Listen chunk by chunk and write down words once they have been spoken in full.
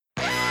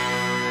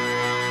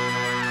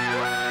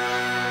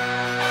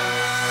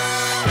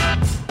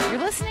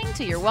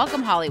to You're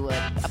Welcome Hollywood,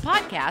 a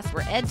podcast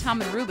where Ed,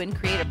 Tom, and Ruben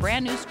create a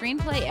brand new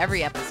screenplay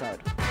every episode.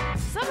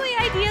 Some of the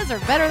ideas are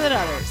better than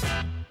others.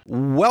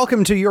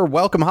 Welcome to You're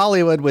Welcome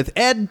Hollywood with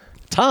Ed,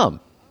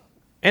 Tom,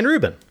 and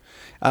Ruben.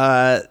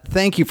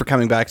 Thank you for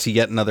coming back to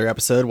yet another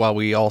episode while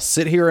we all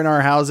sit here in our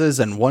houses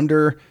and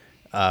wonder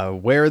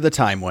where the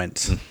time went.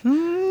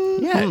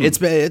 Mm-hmm. Yeah,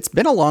 it's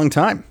been a long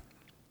time.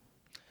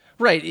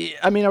 Right.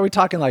 I mean, are we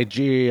talking like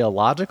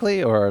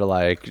geologically or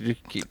like...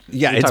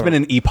 Yeah, it's been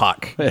an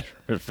epoch.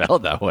 It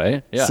felt that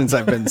way. Yeah. Since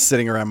I've been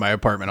sitting around my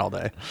apartment all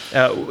day.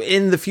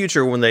 In the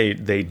future, when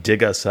they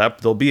dig us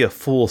up, there'll be a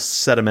full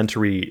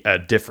sedimentary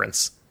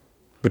difference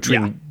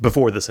between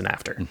before this and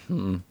after.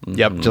 Mm-hmm. Mm-hmm.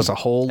 Yep, just a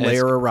whole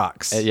layer of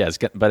rocks. Yeah,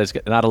 but it's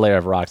not a layer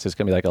of rocks. It's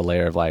going to be like a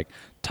layer of like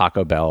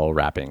Taco Bell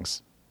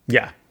wrappings.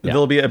 Yeah.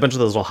 There'll be a bunch of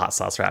those little hot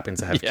sauce wrappings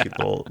that have cute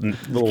little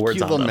words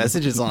cute on little them.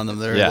 messages on them.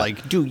 They're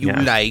like, "Do you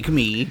like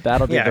me?"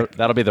 That'll be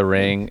the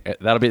ring.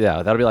 That'll be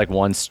like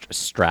one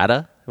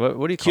strata.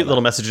 What do you call cute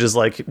little messages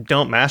like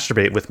 "Don't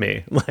masturbate with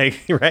me," like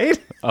right?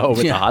 Oh,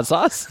 with the hot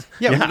sauce.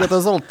 Yeah, we get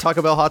those little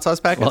Taco Bell hot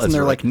sauce packets, and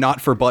they're like not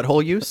for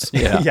butthole use.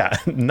 Yeah,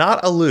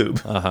 not a lube.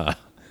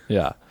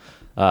 Yeah,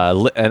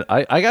 and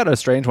I got a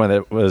strange one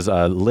that was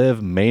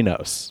Liv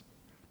Manos.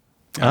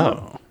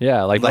 Oh.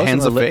 Yeah, like The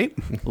Hands of Fate?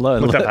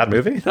 Look at that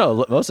movie?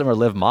 No, most of them are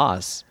Liv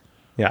Moss.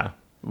 Yeah.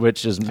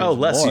 Which is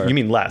less. more. You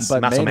mean less.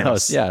 But Manos.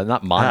 Manos. Yeah,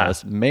 not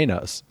Manos.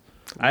 Manos.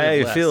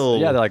 I feel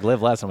Yeah, they're like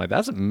live less. I'm like,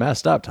 that's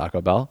messed up, Taco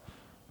Bell.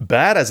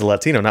 bad as a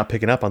Latino not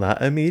picking up on that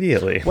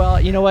immediately.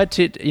 Well, you know what?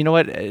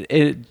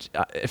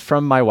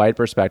 From my white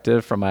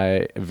perspective, from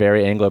my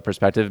very Anglo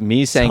perspective,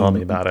 me saying Tell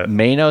me about it.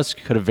 Manos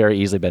could have very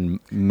easily been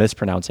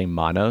mispronouncing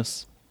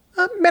Manos.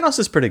 Manos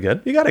is pretty good.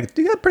 You got a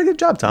pretty good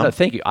job, Tom. No,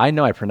 thank you. I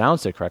know I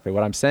pronounced it correctly.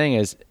 What I'm saying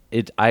is,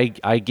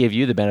 I give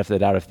you the benefit of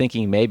the doubt of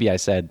thinking maybe I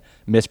said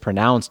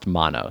mispronounced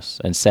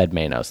Manos and said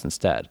Manos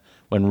instead,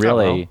 when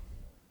really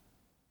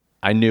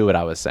I knew what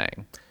I was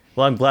saying.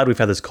 Well, I'm glad we've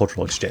had this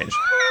cultural exchange.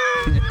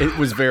 It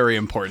was very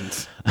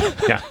important.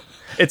 Yeah.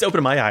 It's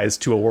opened my eyes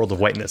to a world of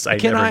whiteness I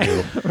never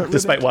knew,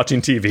 despite watching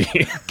TV.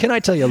 Can I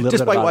tell you a little bit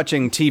Despite about...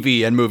 watching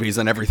TV and movies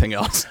and everything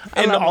else.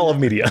 In all of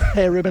media.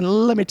 Hey, Ruben,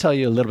 let me tell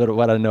you a little bit of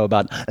what I know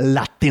about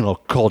Latino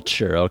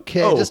culture,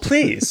 okay? Oh,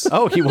 please.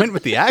 Oh, he went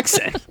with the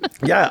accent.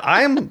 Yeah,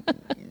 I'm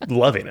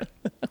loving it.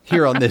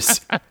 Here on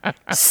this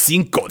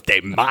Cinco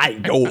de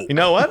Mayo. You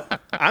know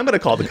what? I'm going to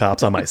call the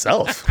cops on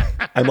myself.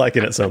 I'm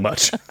liking it so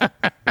much.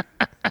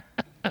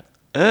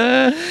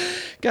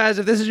 Guys,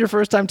 if this is your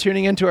first time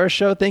tuning into our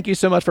show, thank you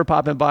so much for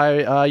popping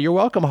by. You're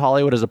Welcome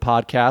Hollywood is a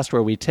podcast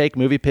where we take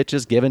movie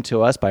pitches given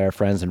to us by our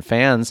friends and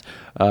fans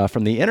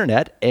from the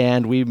internet,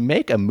 and we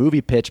make a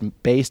movie pitch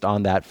based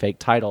on that fake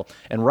title.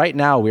 And right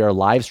now, we are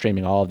live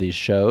streaming all of these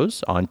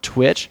shows on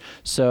Twitch,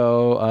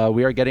 so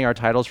we are getting our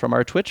titles from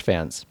our Twitch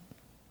fans.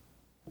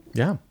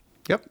 Yeah.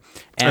 Yep.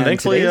 And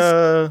thankfully,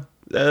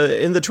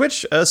 in the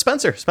Twitch,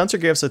 Spencer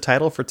gave us a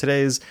title for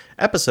today's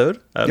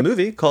episode, a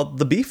movie called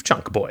The Beef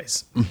Chunk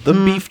Boys. The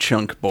Beef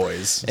Chunk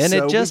Boys. And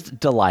it just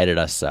delighted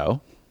us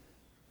so.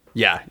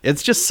 Yeah,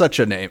 it's just such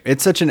a name.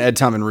 It's such an Ed,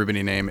 Tom, and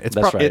Ruben-y name. It's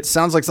That's right. It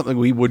sounds like something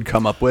we would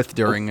come up with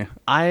during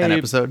an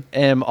episode. I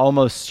am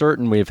almost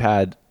certain we've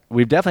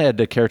definitely had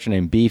a character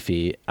named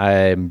Beefy.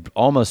 I'm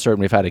almost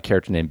certain we've had a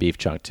character named Beef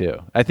Chunk too.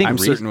 I'm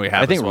certain we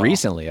have I think as well.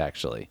 recently,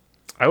 actually.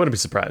 I wouldn't be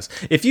surprised.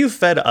 If you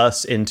fed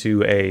us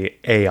into a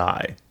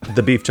AI,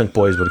 the Beef Chunk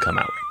Boys would come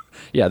out.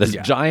 Yeah, this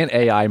giant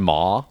AI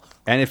maw.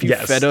 And if you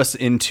fed us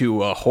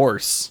into a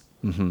horse,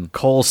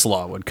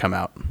 coleslaw would come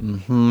out.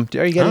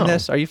 Are you getting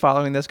this? Are you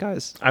following this,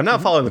 guys? I'm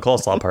not following the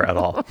coleslaw part at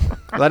all.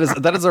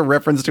 That is a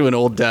reference to an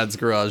old Dad's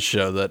Garage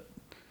show that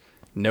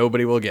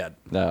nobody will get.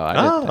 No,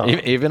 I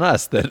didn't. Even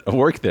us that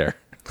work there.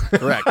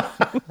 Correct.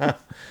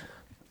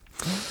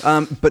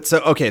 But so,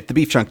 okay, the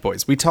Beef Chunk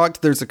Boys. We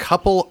talked, there's a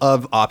couple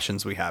of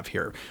options we have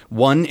here.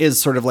 One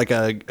is sort of like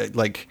a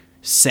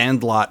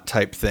Sandlot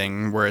type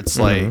thing where it's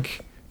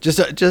like just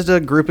a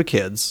group of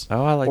kids.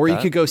 Oh, I like Or that.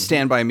 you could go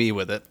Stand By Me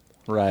with it.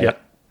 Right.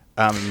 Yep.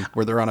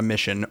 Where they're on a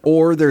mission,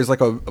 or there's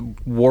like a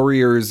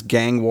Warriors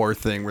gang war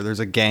thing where there's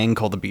a gang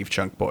called the Beef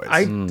Chunk Boys.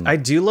 I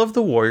do love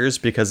the Warriors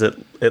because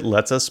it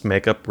lets us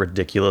make up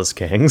ridiculous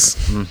gangs.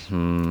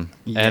 Mm-hmm.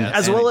 And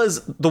as well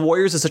as the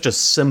Warriors is such a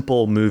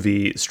simple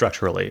movie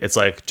structurally. It's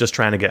like just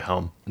trying to get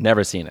home.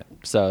 Never seen it.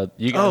 So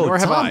you guys. Nor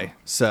have Tom. I.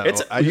 So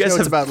It's- I you just guys know it's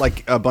have- about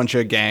like a bunch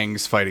of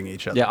gangs fighting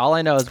each other. Yeah, all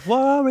I know is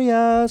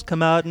Warriors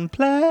come out and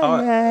play.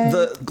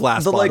 The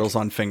Glass the, bottles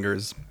on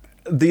fingers.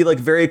 The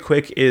very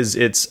quick is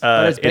it's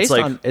based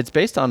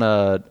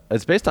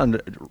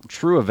on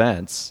true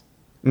events,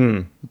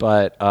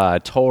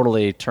 but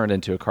totally turned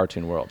into a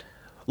cartoon world.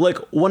 like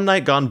one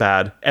night gone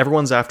bad.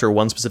 Everyone's after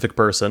one specific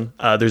person.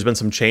 There's been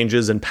some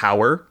changes in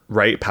power,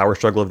 right? Power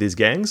struggle of these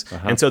gangs.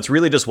 And so it's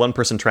really just one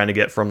person trying to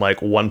get from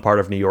like one part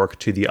of New York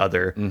to the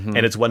other. And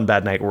it's one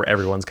bad night where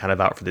everyone's kind of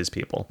out for these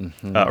people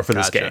or for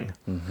this gang.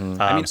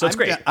 I mean, so it's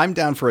great. I'm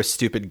down for a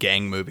stupid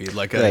gang movie,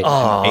 like Great. an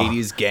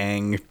 80s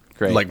gang,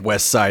 like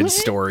West Side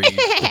Story.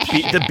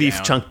 The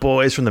Beef Chunk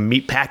Boys from the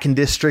Meatpacking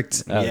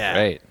District. Oh, Yeah.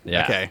 great.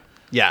 Yeah. Okay.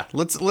 Yeah,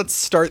 let's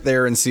start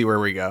there and see where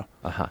we go.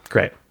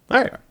 Great. All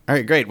right. All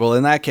right, great. Well,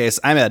 in that case,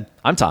 I'm Ed.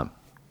 I'm Tom.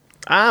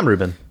 I'm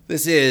Ruben.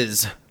 This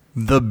is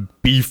the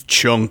Beef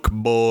Chunk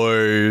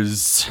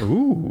Boys.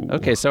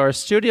 Okay, so our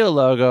studio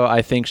logo,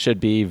 I think, should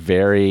be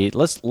very.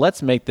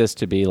 Let's make this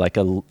to be like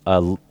a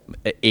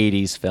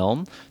 80s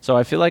film. So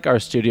I feel like our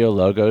studio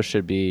logo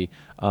should be.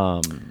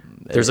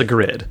 There's a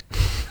grid.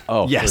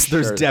 Oh, Yes, for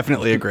there's sure.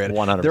 definitely a grid.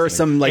 100%. There are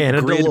some like And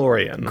a grid,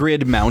 DeLorean.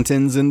 grid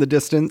mountains in the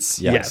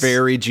distance. Yes.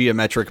 Very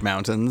geometric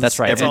mountains. That's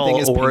right. It's Everything all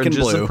is pink and oranges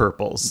blue. and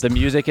purples. The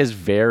music is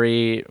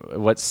very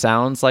what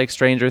sounds like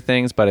Stranger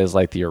Things, but is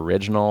like the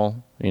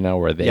original. You know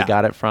where they Yeah.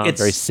 got it from. It's-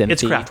 Very synthy.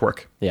 it's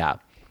Kraftwerk. Yeah,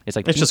 it's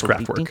like It's just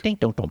Kraftwerk.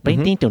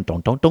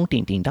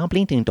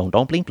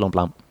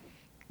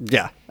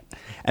 Yeah.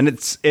 And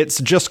it's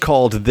just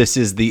called This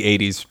Is the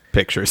 80s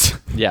Pictures.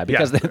 Yeah,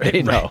 because Yeah, they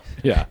right. know.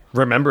 Yeah,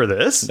 Remember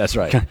this? that's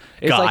right.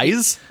 It's like-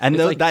 Guys, and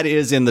it's like- that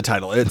is in the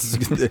title. It's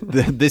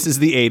This is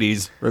the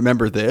 80s.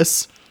 Remember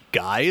this?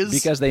 Guys?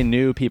 because they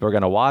knew people were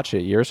going to watch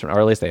it years from, or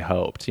at least they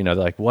hoped. You know,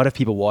 they're like, "What if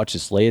people watch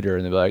this later?"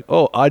 And they'll be like,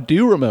 "Oh, I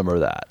do remember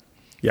that."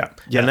 Yeah.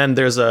 And then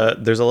there's a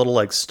little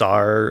like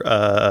star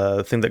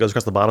thing that goes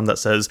across the bottom that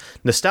says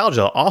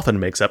nostalgia often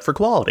makes up for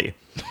quality.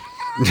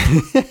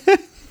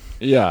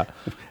 Yeah,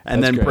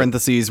 and then great.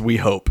 parentheses, we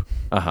hope.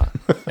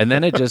 and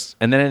then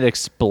it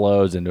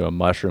explodes into a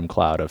mushroom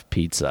cloud of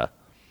pizza.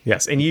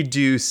 Yes, and you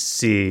do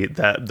see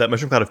that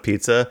mushroom cloud of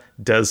pizza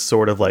does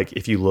sort of like,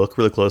 if you look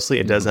really closely,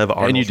 it does have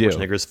Arnold you do.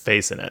 Schwarzenegger's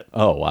face in it.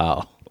 Oh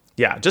wow.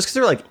 Yeah, just because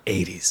they're like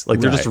 80s, like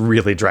they're just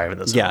really driving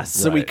this. Yeah, home.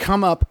 so we Right.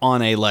 come up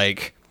on a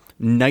like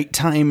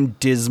nighttime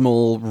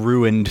dismal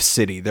ruined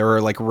city. There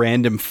are like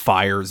random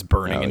fires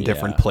burning in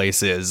different yeah.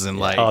 places and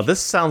like Oh, this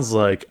sounds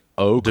like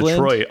Oakland?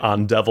 Detroit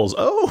on Devil's.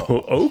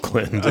 Oh,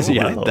 Oakland. as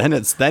yeah, well. then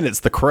it's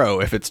The Crow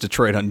if it's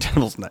Detroit on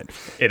Devil's Night.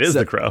 It is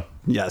the Crow.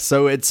 Yeah,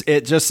 so it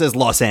just says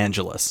Los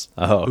Angeles.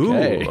 Oh,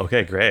 okay. Ooh,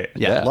 okay, great.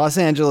 Yeah, Los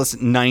Angeles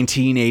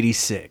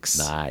 1986.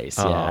 Nice.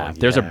 Oh, Yeah. yeah.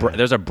 There's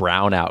a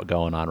brownout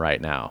going on right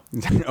now.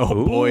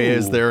 Oh boy,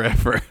 is there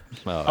ever.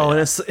 Oh, and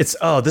it's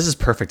this is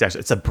perfect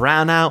actually. It's a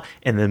brownout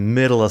in the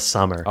middle of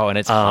summer. Oh, and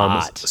it's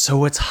hot.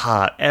 So it's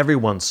hot.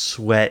 Everyone's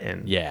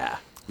sweating. Yeah.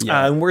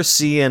 And we're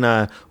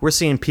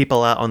seeing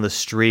people out on the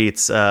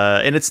streets,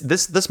 and it's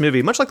this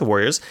movie, much like The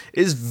Warriors,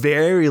 is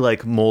very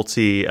like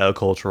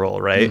multicultural,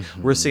 right?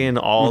 Mm-hmm. We're seeing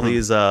all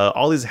these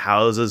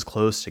houses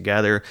close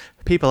together,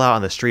 people out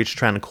on the streets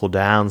trying to cool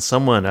down.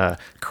 Someone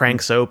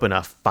cranks open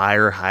a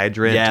fire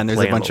hydrant. Yeah, to and there's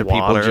play a in bunch the of people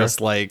water.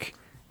 just like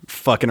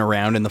fucking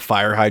around in the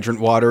fire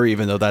hydrant water,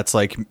 even though that's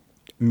like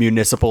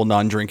municipal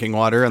non-drinking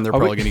water, and they're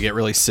probably going to get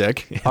really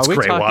sick. It's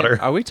great water.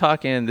 Are we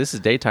talking? This is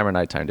daytime or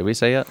nighttime? Did we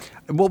say it?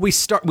 Well,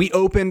 we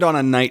opened on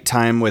a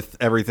nighttime with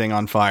everything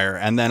on fire,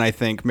 and then I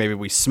think maybe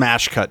we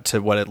smash cut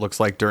to what it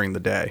looks like during the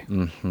day.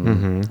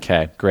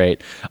 Okay,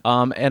 great.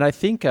 And I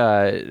think,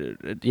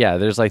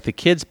 there's like the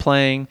kids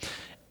playing,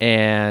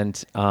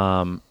 and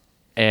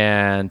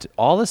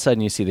all of a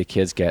sudden you see the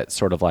kids get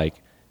sort of like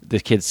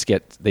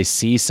they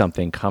see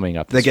something coming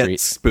up the They get street.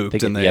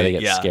 spooked and they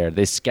get yeah. scared.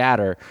 They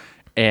scatter,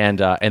 and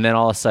then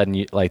all of a sudden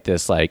you like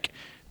this like.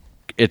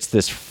 It's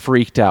this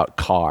freaked out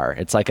car.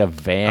 It's like a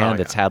van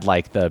that's had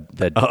like the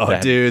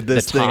Dude,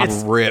 this the top,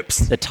 thing rips.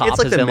 The top It's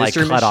like has the been like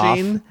Mystery cut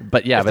Machine. off.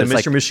 But yeah, if but the it's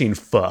Mystery like Machine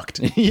fucked.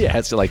 yeah,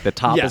 it's like the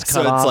top Yeah, is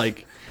cut so off. it's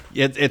like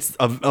it's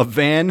a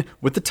van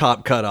with the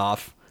top cut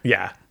off,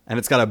 Yeah. and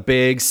it's got a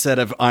big set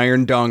of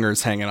iron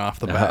dongers hanging off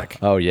the back,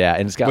 oh yeah,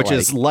 and it's got which like,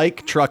 is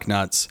like truck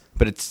nuts,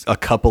 but it's a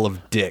couple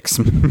of dicks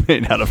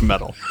made out of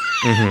metal.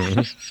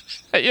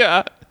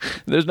 yeah.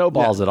 There's no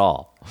balls at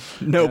all.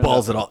 No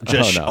balls at all,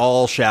 just no.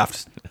 all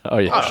shaft. Oh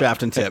yeah,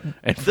 Shaft and tip.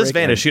 And This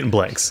van is shooting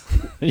blanks.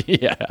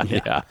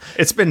 yeah.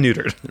 It's been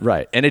neutered.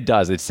 Right, and it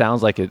does. It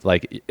sounds like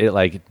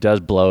it does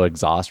blow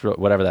exhaust,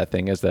 whatever that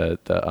thing is. The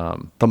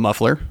The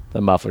muffler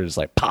is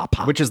like pop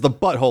pop. which is the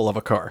butthole of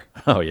a car.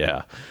 Oh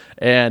yeah,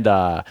 and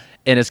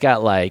it's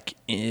got like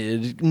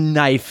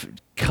knife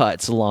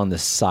cuts along the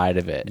side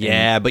of it.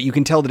 Yeah, but you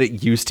can tell that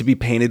it used to be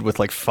painted with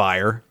like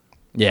fire,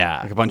 yeah,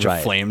 like a bunch of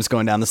flames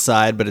going down the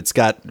side, but it's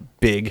got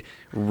big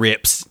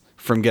rips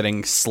from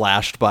getting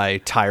slashed by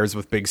tires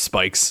with big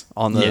spikes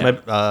on the.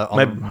 Yeah.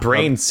 My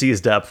brain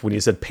seized up when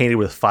you said painted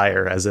with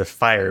fire, as if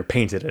fire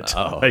painted it.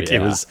 Oh, like it yeah.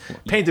 was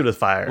painted with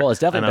fire. Well, it's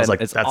definitely And I was been.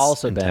 like, It's that's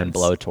also been intense.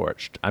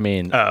 blowtorched. I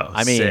mean,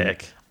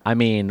 sick. I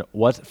mean,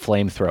 what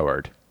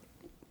flamethrowered?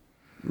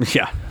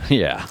 Yeah,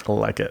 Yeah, I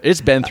like it. it's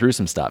been through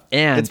some stuff,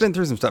 and it's been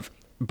through some stuff,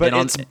 but and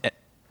on-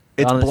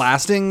 it's on this-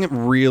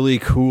 blasting really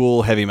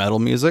cool heavy metal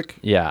music.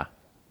 yeah.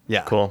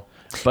 Yeah, Cool.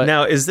 But-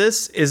 now, is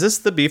this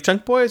the Beef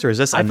Chunk Boys, or is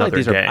this I feel another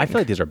like gang? I feel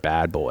like these are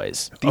bad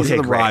boys. These Okay, are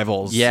the great.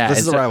 rivals. Yeah, this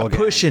is and a so- rival gang.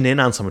 pushing in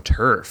on some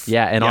turf.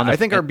 Yeah, and Yeah, on the, I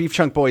think our Beef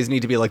Chunk Boys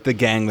need to be like the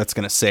gang that's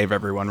going to save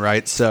everyone,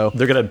 right? So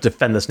They're gonna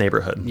defend this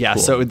neighborhood. yeah,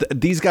 Cool. so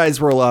these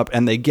guys roll up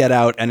and they get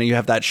out, and you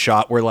have that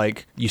shot where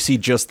like you see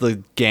just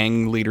the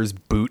gang leader's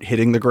boot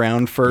hitting the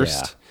ground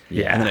first,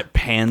 Yeah. and then it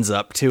pans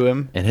up to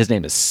him. and his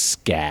name is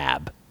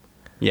Scab.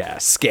 Yeah,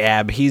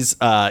 Scab. He's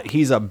a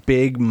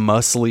big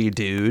muscly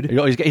dude. You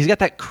know, he's got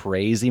that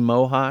crazy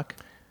mohawk.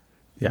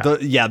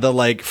 Yeah. The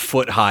like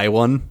foot high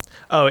one.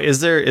 Oh,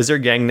 is their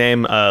gang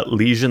name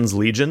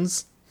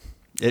Legions?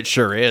 It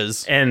sure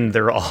is. And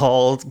they're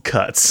all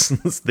cuts.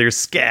 There's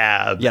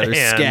scab. Yeah, there's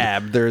and,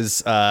 scab.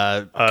 There's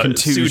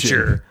contusion.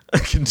 Suture.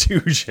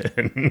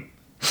 Contusion.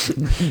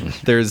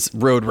 There's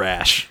road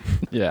rash.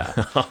 Yeah.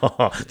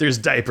 There's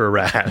diaper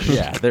rash.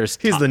 Yeah.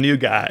 He's the new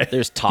guy.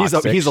 There's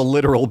toxic. He's a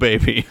literal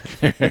baby.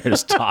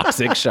 There's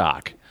toxic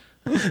shock.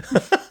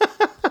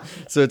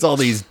 So it's all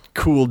these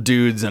cool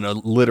dudes and a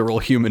literal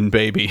human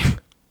baby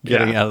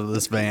getting Yeah. out of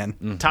this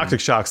van. Toxic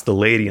Shock's the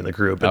lady in the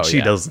group, and Oh, she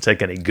yeah. doesn't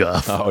take any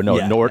guff. Oh no,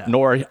 Yeah, nor yeah.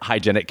 nor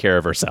hygienic care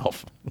of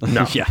herself.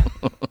 No. Yeah.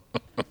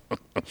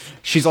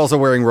 She's also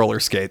wearing roller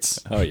skates.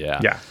 Oh yeah.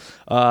 Yeah.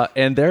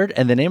 And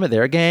the name of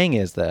their gang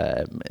is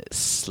the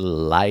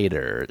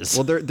Sliders.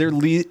 Well, they're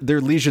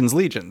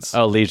legions.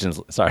 Oh, Legions.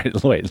 Sorry,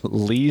 wait,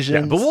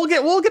 Legions. Yeah, but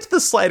we'll get to the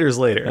sliders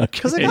later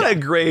because they got a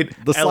great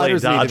The LA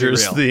sliders need to be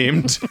Dodgers real.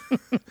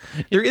 themed.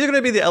 They're either going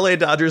to be the LA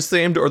Dodgers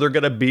themed or they're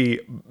going to be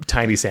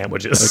tiny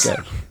sandwiches.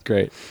 Okay,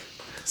 great.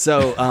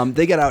 So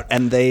they get out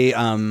and they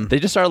They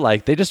just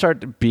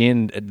start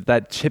being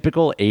that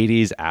typical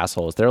 '80s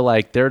assholes. They're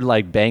like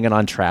banging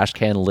on trash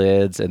can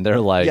lids, and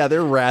they're like,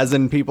 they're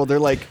razzing people. They're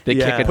like They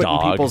kick a putting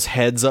dog. people's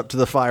heads up to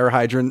the fire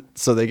hydrant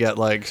so they get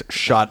like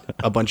shot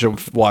a bunch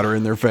of water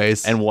in their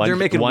face. and They're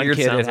making one weird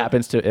kid sounds.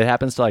 it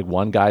happens to like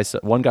one guy. So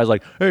one guy's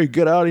like, "Hey,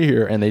 get out of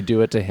here!" and they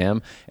do it to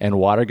him, and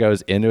water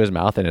goes into his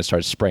mouth and it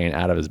starts spraying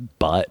out of his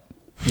butt.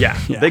 Yeah.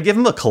 They give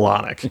him a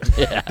colonic.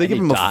 Yeah, they give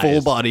he him a dies.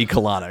 full body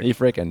colonic. He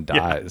freaking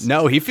dies.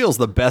 No, he feels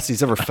the best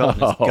he's ever felt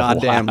in his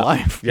goddamn wow.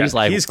 life. Yeah, He's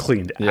like, he's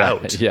cleaned yeah,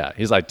 out. Yeah,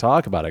 he's like,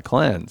 talk about a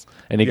cleanse,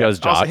 and he Yeah. goes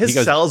Also, jog. his He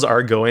goes, cells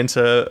are going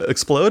to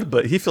explode,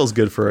 but he feels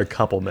good for a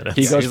couple minutes.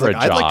 He goes He's for like, a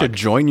I'd like to jog.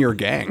 join your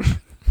gang.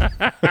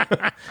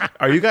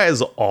 Are you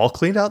guys all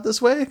cleaned out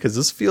this way? Because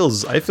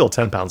I feel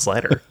 10 pounds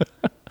lighter.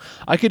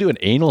 I could do an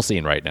anal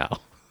scene right now.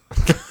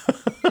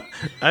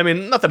 I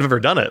mean, not that I've ever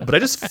done it, but I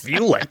just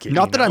feel like it.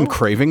 Not that I'm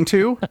craving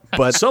to,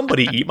 but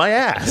Somebody eat my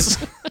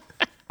ass.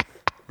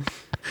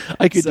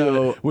 I could do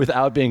So- it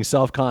without being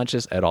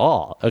self-conscious at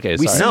all. Okay,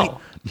 We sorry.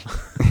 see-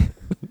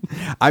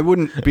 No. I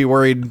wouldn't be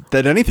worried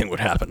that anything would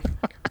happen.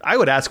 I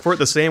would ask for it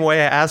the same way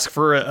I ask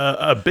for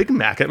a Big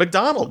Mac at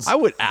McDonald's. I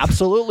would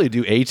absolutely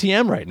do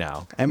ATM right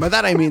now. And by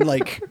that I mean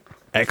like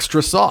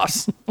extra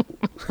sauce.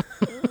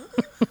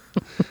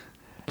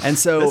 And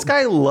so This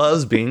guy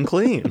loves being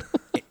clean.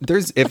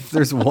 if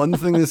there's one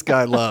thing this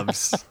guy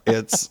loves,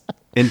 it's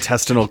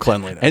intestinal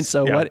cleanliness. And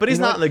so Yeah, what? but he's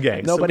you know not in the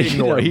gang, so Nobody. we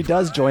ignore him. He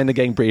does join the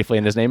gang briefly,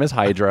 and his name is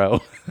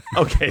Hydro,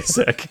 Okay,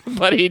 sick.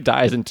 but he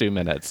dies in 2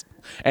 minutes.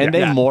 And they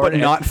Yeah, mourn. but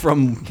not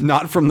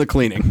from the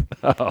cleaning,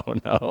 Oh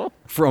no!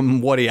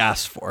 from what he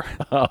asked for.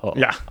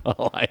 Yeah.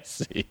 Oh, I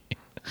see.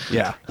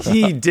 Yeah.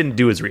 He didn't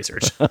do his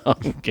research. Oh,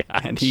 God.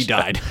 And he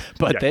died.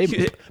 But Yeah.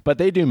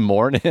 they do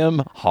mourn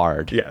him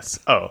hard. Yes.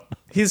 Oh,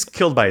 he's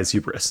killed by his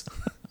hubris.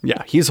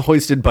 Yeah, he's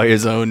hoisted by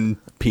his own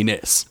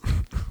penis.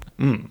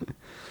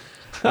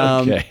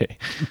 Okay.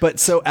 But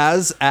so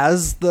as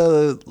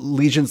the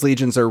legions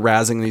are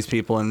razzing these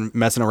people and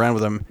messing around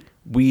with them,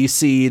 we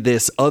see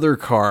this other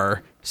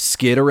car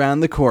skid around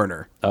the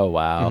corner. Oh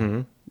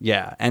wow.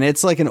 Yeah, and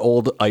it's like an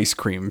old ice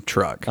cream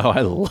truck. Oh,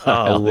 I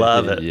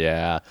love it.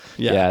 Yeah.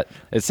 Yeah. Yeah.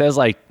 It says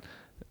like,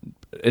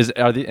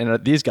 are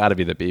these got to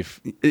be the beef?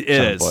 It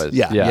Chunk is. Boys.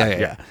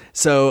 Yeah.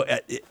 So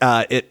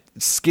it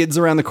skids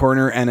around the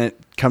corner and it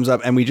comes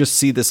up and we just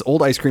see this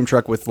old ice cream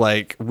truck with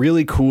like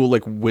really cool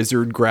like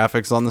wizard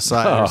graphics on the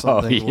side or Oh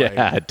something.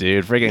 yeah, like,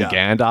 dude! Freaking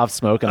Yeah. Gandalf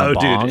smoking a Oh,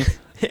 bong. dude.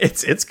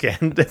 It's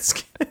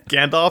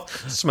Gandalf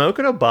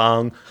smoking a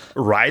bong,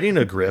 riding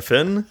a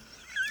griffin.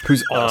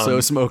 who's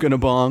also smoking a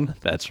bong.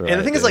 That's right. And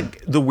the thing is, dude.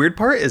 like, the weird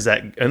part is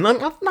that, and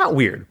not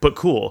weird, but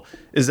cool,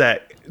 is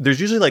that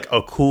there's usually like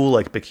a cool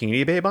like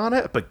bikini babe on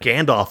it, but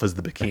Gandalf is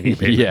the bikini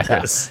babe. Yeah.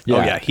 in this. Yeah. Oh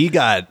yeah, he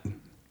got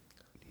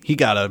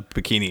a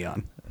bikini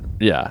on.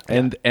 yeah,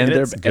 and And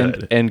they're it's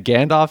good. and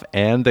Gandalf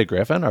and the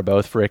Griffin are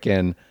both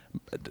freaking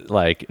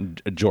like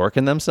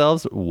jorking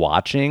themselves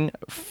watching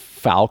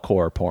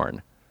Falcor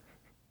porn.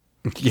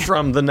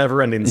 From the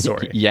Neverending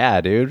Story.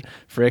 Yeah, dude.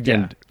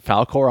 Freaking Yeah.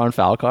 Falcor on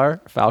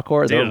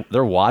Falcor. Dude.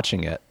 They're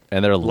watching it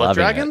and they're Love loving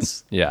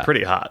Dragons? it. Yeah.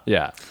 Pretty hot.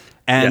 Yeah.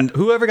 And Yeah,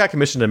 whoever got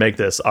commissioned to make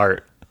this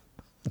art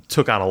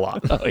took on a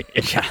lot.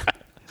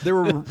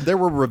 there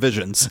were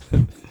revisions.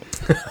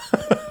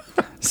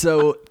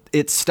 So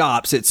it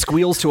stops. It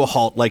squeals to a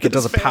halt like it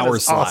does a This van power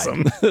is slide.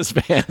 awesome. This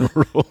van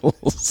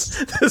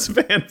rules. This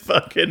van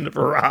fucking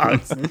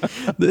rocks.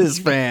 This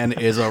fan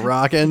is a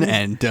rockin'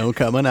 and don't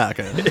come a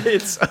knockin'.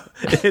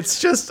 It's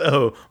just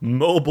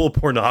mobile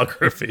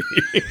pornography.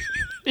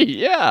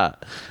 Yeah.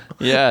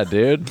 Yeah,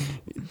 dude.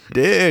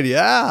 Dude,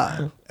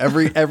 yeah.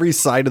 Every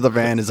side of the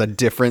van is a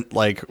different,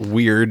 like,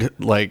 weird,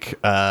 like,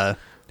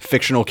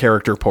 fictional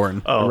character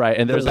porn. Oh, Right,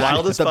 and there's the like-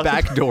 wildest The fucking-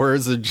 back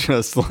doors are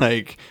just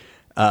like,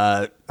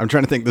 I'm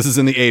trying to think. This is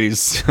in the 80s,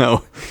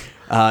 so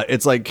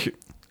it's like,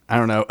 I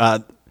don't know.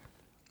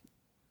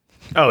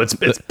 Oh, it's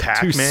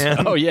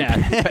Pac-Man. Oh yeah,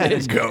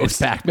 it's Ghost.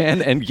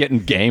 Pac-Man and getting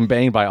game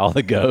banged by all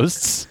the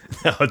ghosts.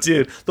 No,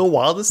 dude. The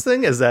wildest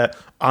thing is that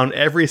on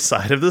every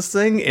side of this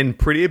thing, in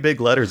pretty big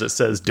letters, it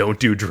says, "Don't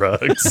do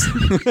drugs."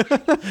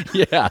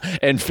 Yeah,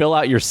 and fill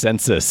out your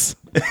census.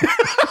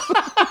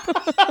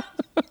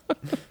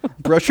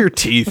 Brush your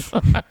teeth.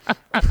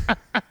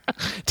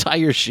 Tie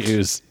your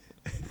shoes.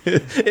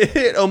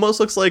 It almost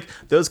looks like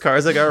those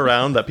cars that go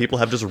around that people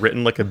have just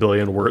written like a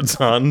billion words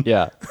on.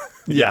 Yeah.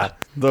 Yeah.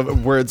 The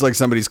words like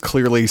somebody's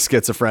clearly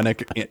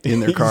schizophrenic in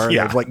their car. And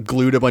Yeah. they've like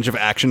glued a bunch of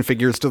action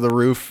figures to the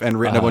roof and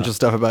written a bunch of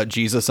stuff about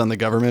Jesus and the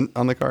government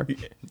on the car.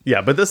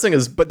 Yeah, but this thing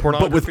is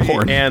pornography with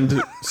porn.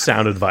 and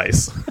sound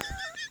advice.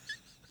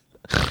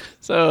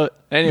 So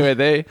anyway,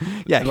 they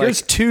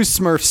Here's two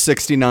Smurfs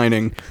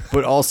 69ing,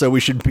 but also we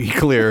should be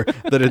clear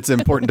that it's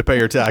important to pay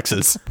your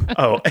taxes.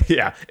 Oh,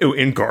 yeah. Ooh,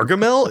 in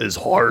Gargamel is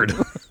hard.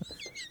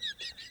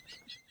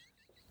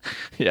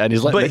 yeah, and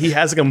he's letting But he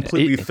has a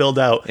completely filled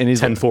out and he's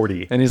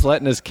 1040. and he's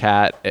letting his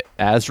cat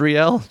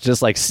Azrael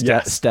just like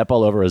Yes. step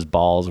all over his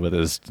balls with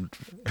his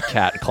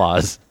cat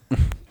claws.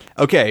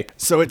 Okay,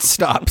 so it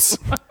stops.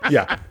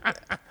 Yeah.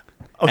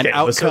 And Okay,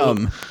 out so-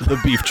 come the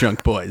Beef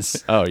Chunk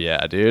Boys. Oh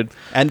yeah, dude.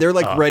 And they're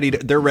like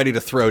they're ready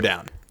to throw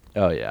down.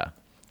 Oh yeah.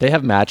 They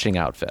have matching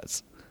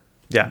outfits.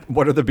 Yeah.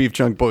 What are the Beef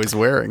Chunk Boys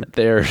wearing?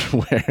 They're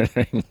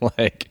wearing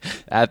like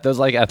at those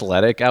like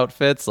athletic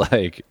outfits,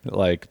 like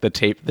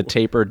the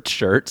tapered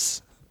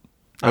shirts.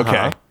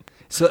 Okay.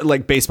 So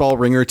like baseball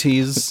ringer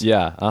tees.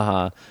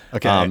 Yeah.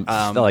 Okay,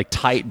 they're like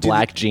tight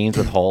black jeans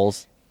with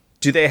holes.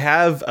 Do they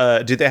have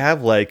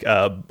like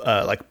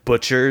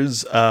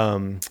butchers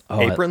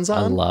aprons I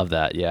on? love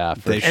that. Yeah.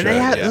 For They sure. And they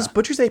should, have yeah. those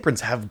butchers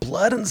aprons have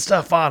blood and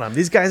stuff on them.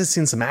 These guys have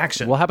seen some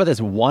action. Well, how about this?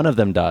 One of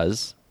them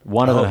does.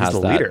 One of Oh, them he's has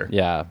the that. leader.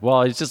 Yeah.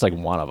 Well, it's just like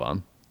one of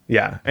them.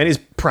 Yeah, and he's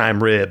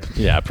prime rib.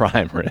 Yeah.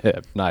 Prime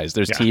rib. Nice.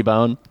 There's Yeah.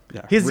 T-bone.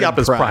 He's the Rib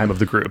opposite prime. prime of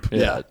the group.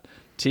 Yeah.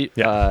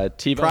 Yeah.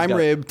 T-bone. Prime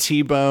rib,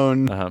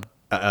 T-bone,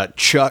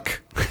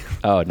 chuck.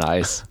 Oh,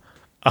 nice.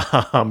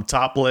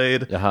 Top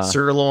blade, Uh-huh.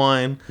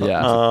 sirloin.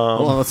 Yeah.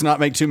 Well, let's not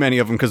make too many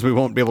of them because we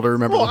won't be able to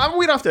remember Well, them.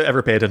 we don't have to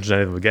ever pay attention to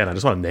any of them again. I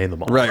just want to name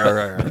them all.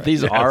 Right.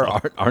 These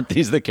aren't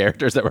these the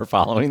characters that we're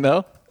following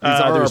though? These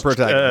are our There's,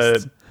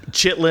 protagonists.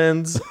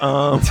 chitlins.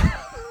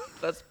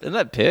 Isn't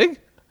that pig?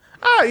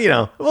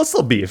 Well, it's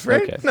still beef,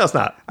 right? Okay. No, it's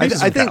not.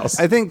 Beef's from cows.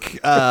 I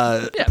think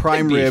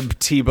prime big beef. rib,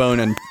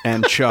 T-bone,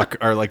 and chuck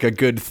are like a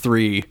good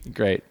three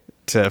Great.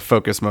 to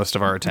focus most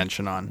of our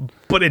attention on.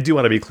 But I do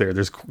want to be clear.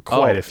 There's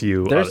quite a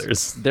few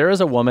others. There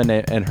is a woman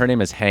and her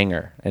name is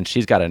Hanger, and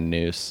she's got a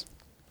noose.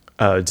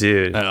 Oh,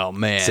 dude. Oh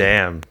man.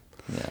 Damn.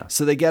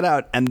 So they get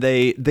out and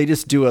they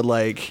just do it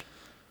like,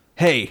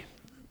 hey,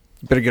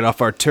 better get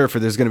off our turf or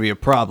there's going to be a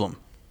problem.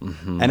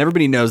 And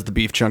everybody knows the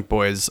Beef Chunk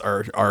Boys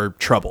are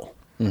trouble.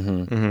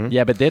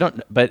 Yeah, but they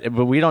don't. But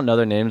we don't know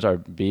their names are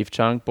Beef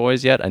Chunk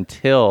Boys yet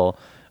until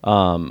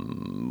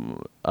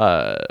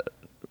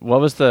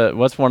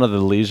what's one of the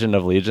Legion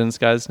of Legions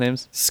guys'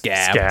 names?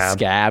 Scab.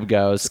 Scab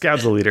goes.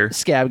 Scab's the leader.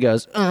 Scab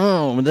goes.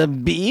 Oh, the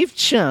Beef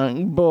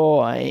Chunk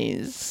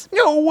Boys.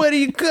 Yo, what are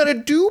you gonna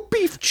do,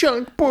 Beef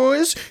Chunk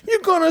Boys? You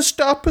gonna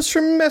stop us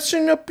from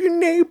messing up your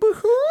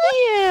neighborhood?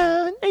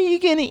 Yeah, are you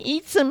gonna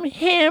eat some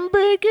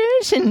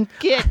hamburgers and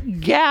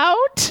get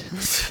gout?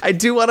 I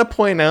do want to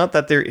point out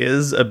that there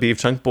is a beef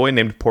chunk boy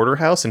named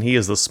Porterhouse, and he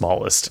is the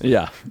smallest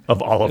Yeah,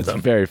 of all of it's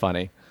them. very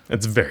funny.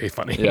 It's very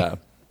funny. Yeah.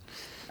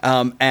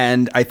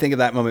 And I think at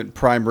that moment,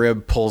 Prime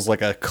Rib pulls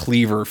like a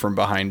cleaver from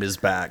behind his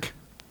back.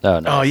 Oh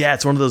no. Oh, yeah.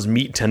 It's one of those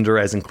meat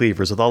tenderizing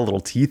cleavers with all the little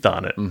teeth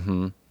on it.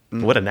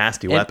 Mm-hmm. What a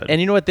nasty weapon. And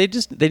you know what? They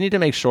need to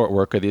make short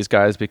work of these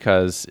guys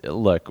because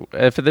look,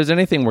 if there's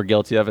anything we're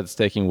guilty of, it's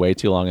taking way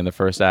too long in the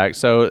first act.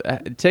 So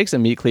it takes a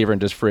meat cleaver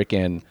and just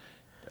freaking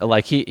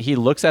like he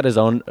looks at his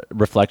own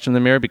reflection in the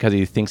mirror because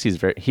he thinks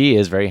he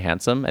is very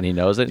handsome and he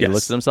knows it. Yes. He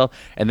looks at himself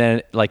and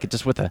then like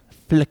just with a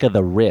flick of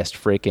the wrist,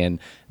 freaking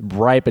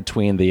right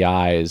between the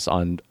eyes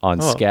on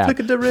Scab. flick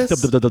of the wrist.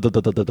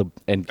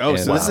 And So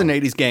this is wow. an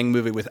 80s gang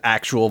movie with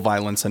actual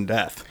violence and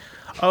death.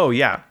 Oh,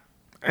 yeah.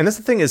 And that's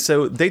the thing is,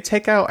 so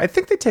I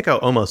think they take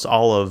out almost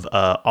all of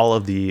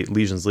the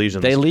legions.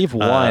 They leave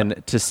one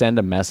to send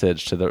a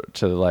message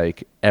to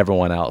like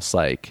everyone else,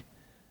 like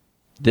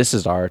this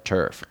is our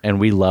turf and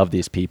we love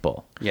these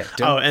people. Yeah.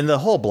 Oh, and the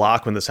whole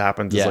block when this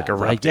happens Yeah, is like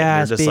erupting. like,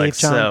 yes, They're just like Beef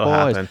Chunk so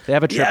Boys. happen. They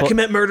have a triple- Yeah,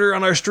 commit murder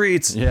on our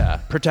streets. Yeah,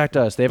 protect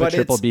us. They have But a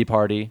triple it's- B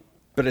party.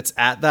 But it's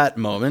at that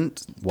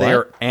moment What? they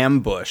are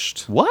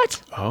ambushed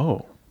What?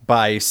 Oh.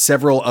 by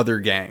several other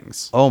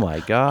gangs. Oh my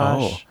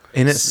gosh.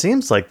 And it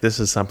seems like this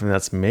is something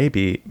that's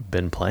maybe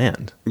been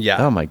planned.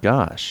 Yeah. Oh my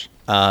gosh.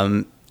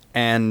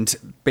 And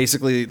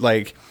basically,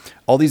 like,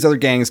 all these other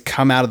gangs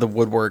come out of the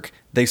woodwork.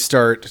 They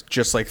start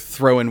just like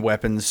throwing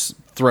weapons,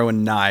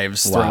 throwing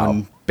knives, Wow.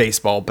 throwing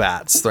baseball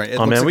bats. It looks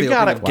man, like we the opening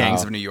gotta- of Gangs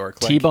wow. of New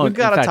York. Like, T-Bone. We've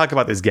got in to fact, talk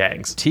about these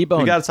gangs.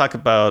 T-Bone- We got to talk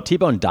about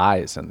T-Bone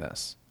dies in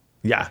this.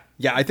 yeah.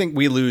 yeah, I think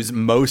we lose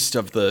most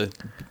of the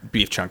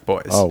Beef Chunk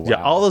Boys. Oh wow.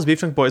 Yeah, all those beef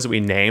chunk boys that we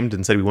named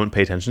and said we wouldn't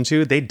pay attention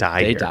to, they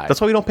die. They here. die. That's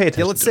why we don't pay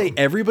attention. Yeah, let's to say them.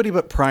 everybody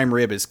but Prime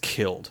Rib is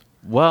killed.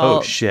 Well,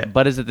 Oh, shit.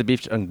 But is it the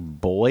Beef Chunk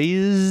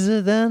Boys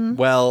then?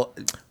 Well,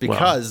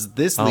 because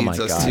this Oh leads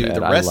my us God, to Ed,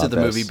 the I rest love of the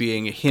this. movie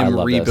being I him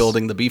love this.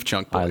 rebuilding the Beef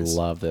Chunk I Boys.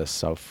 love this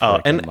so Oh,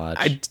 freaking and much.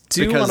 I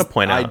do Because want to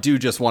point out, I do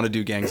just want to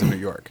do Gangs of New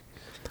York.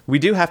 we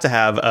do have to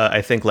have,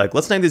 I think, like,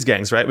 let's name these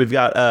gangs, right? We've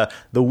got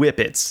the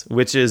Whippets,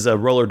 which is a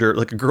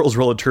girls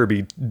roller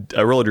derby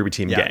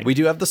team Yeah, gang. we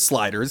do have the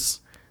Sliders.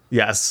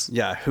 Yes.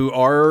 Yeah, who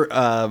are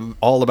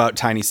all about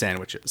tiny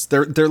sandwiches.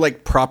 They're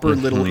like proper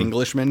little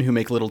Englishmen who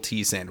make little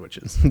tea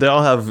sandwiches. They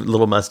all have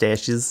little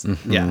mustaches.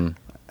 Yeah,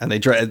 and they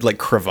dread like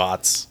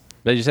cravats.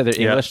 Did you say they're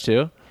English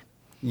too?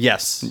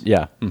 Yes.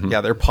 Yeah. Mhm. Yeah,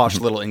 they're posh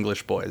little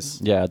English boys.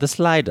 Yeah, the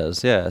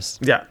Sliders, yes.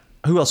 Yeah.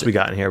 Who else we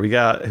got in here? We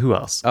got, who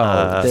else? Oh,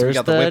 So we there's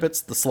got the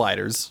Whippets, the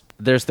Sliders.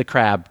 There's the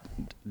Crab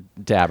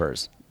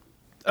Dabbers.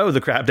 the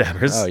Crab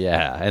Dabbers. Oh,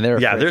 yeah. And they're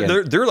Yeah,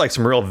 freaking they're like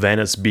some real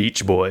Venice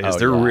Beach boys. Oh,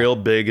 they're yeah. real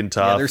big and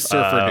tough. Yeah, they're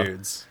surfer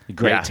dudes.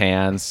 great yeah.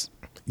 tans.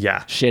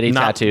 Yeah. Shitty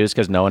Not- tattoos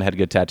because no one had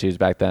good tattoos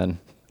back then.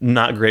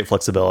 Not great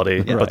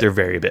flexibility, but Right. they're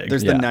very big.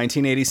 There's Yeah. the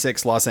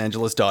 1986 Los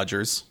Angeles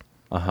Dodgers.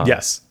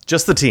 Yes,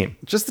 just the team.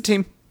 Just the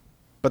team.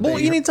 But Well,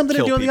 they you need something to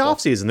kill do in the people. off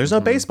season. There's no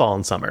baseball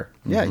in summer.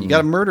 Yeah, you got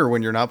to murder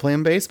when you're not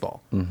playing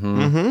baseball.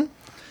 They're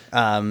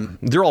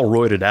all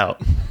roided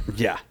out.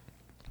 Yeah,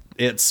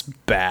 it's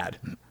bad.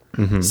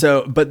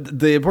 So, but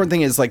the important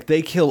thing is like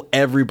they kill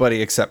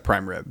everybody except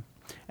Prime Rib,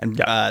 and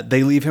Yeah.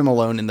 they leave him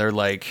alone. And they're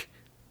like,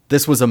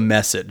 "This was a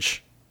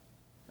message.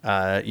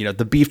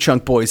 The Beef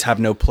Chunk Boys have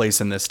no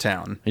place in this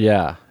town."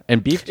 Yeah.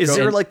 And beef Is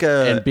there and- like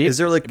a- and beef, is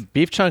there like-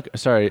 beef chunk?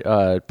 Sorry,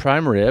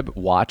 Prime Rib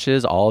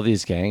watches all of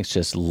these gangs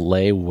just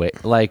lay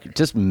like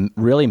just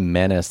really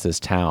menace this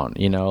town.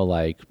 You know,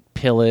 like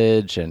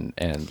pillage and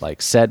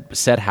like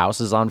set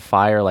houses on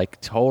fire,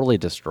 like totally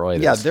destroy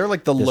this. Yeah, they're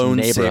like the this lone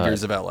neighborhood.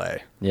 saviors of LA.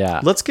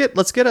 Yeah, Let's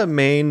get a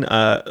main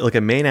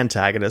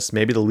antagonist,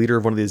 maybe the leader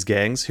of one of these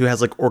gangs who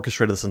has like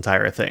orchestrated this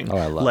entire thing. Oh,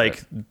 I love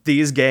like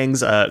these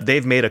gangs,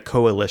 they've made a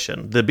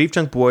coalition. The Beef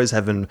Chunk Boys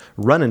have been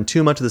running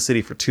too much of the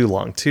city for too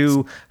long,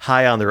 too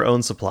high on their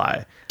own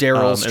supply.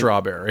 Daryl and-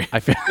 Strawberry, I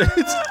feel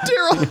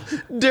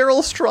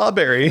Daryl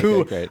Strawberry,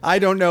 who great. I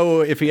don't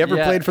know if he ever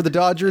Yeah. played for the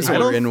Dodgers I or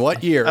don't- in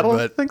what year, I don't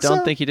but think don't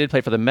so. think he did play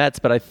for the Mets,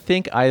 but I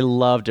think I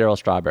love Daryl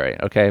Strawberry.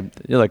 Okay,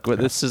 you're like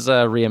this is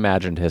a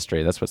reimagined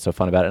history. That's what's so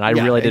fun about it. And I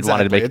yeah, really did want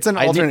to exactly. make It's an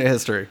I need- alternate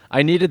history.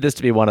 I needed this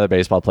to be one of the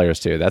baseball players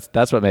too.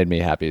 That's what made me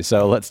happy.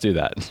 So let's do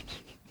that.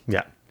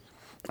 Yeah.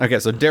 Okay,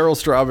 so Daryl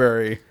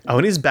Strawberry. Oh,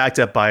 and he's backed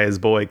up by his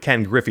boy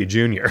Ken Griffey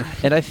Jr.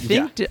 And I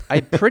think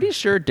I'm pretty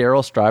sure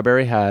Daryl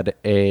Strawberry had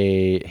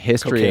a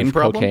history Cocaine of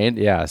problem? cocaine.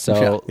 Yeah,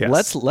 so Yeah.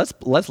 Yes.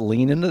 let's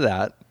lean into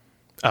that.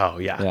 Oh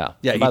yeah, Yeah,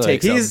 Yeah, By he the way,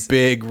 takes he's- a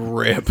big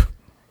rip.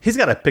 He's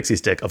got a pixie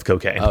stick of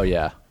cocaine. Oh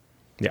yeah.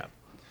 Yeah.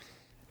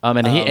 And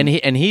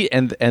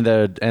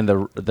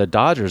the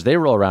Dodgers, they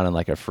roll around in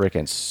like a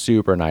freaking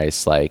super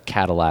nice like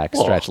Cadillac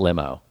Whoa. stretch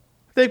limo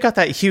They've got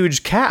that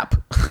huge cap.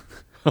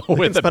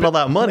 with spend all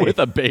that money. with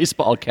a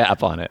baseball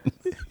cap on it.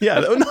 Yeah,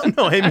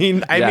 no. I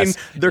mean, Yes,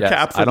 their yes.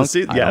 cap for I don't, the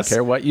season. I Yes. don't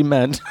care what you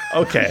meant.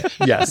 Okay.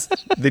 Yes,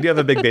 they do have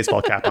a big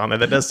baseball cap on it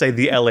that does say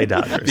the LA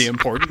Dodgers, The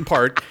important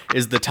part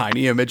is the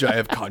tiny image I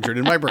have conjured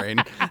in my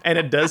brain. and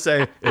it does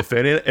say if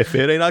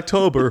it ain't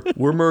October,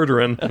 we're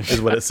murdering,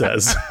 is what it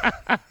says.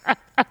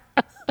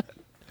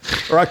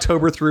 Or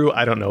October through,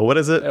 I don't know, what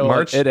is it?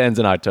 March. It ends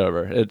in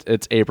October.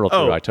 It's April through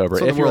Oh, October.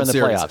 so If the you're in World the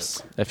Series playoffs,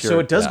 is. if So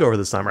you're, it does yeah. go over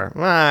the summer.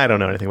 I don't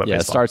know anything about Yeah, it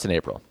baseball. starts in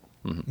April.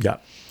 Yeah.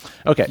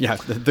 Okay. Yeah,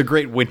 the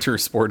great winter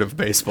sport of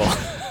baseball.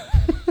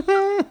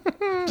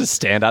 Just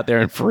stand out there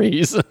and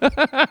freeze.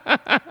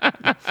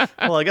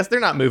 Well, I guess they're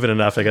not moving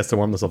enough. I guess to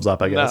warm themselves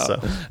up. I guess. So.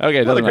 Okay, Not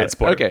a doesn't great matter.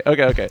 sport.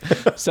 Okay.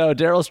 So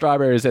Daryl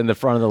Strawberry is in the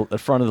front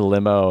of the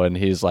limo, and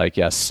he's like,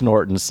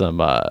 snorting some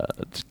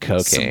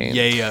cocaine.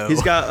 Yayo.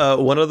 He's got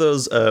one of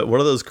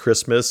those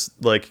Christmas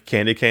like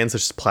candy canes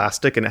that's just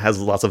plastic and it has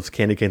lots of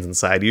candy canes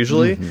inside.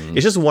 Usually,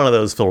 it's just one of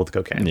those filled with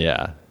cocaine.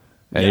 Yeah,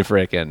 and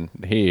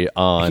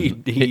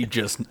he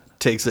just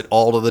takes it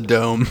all to the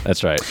dome.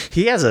 That's right.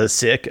 He has a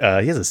sick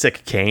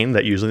cane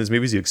that usually in these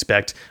movies you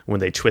expect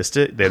when they twist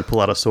it they'd pull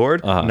out a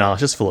sword. No,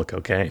 it's just full of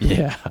cocaine.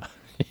 Yeah.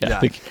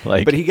 Yeah.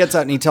 Like, But he gets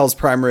out and he tells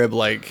Prime Rib,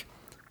 like,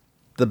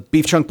 the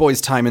Beef Chunk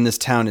Boys' time in this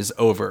town is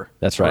over.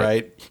 That's right.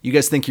 Right? You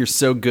guys think you're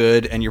so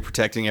good and you're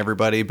protecting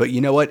everybody, but you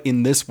know what?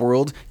 In this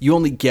world, you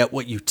only get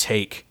what you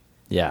take.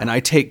 Yeah. And I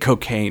take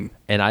cocaine.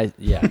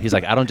 he's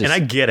like, I don't just. And I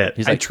get it.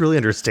 He's I like, truly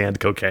understand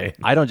cocaine.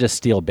 I don't just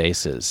steal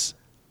bases.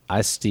 I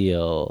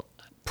steal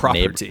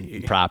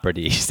Property.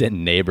 properties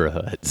in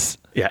neighborhoods.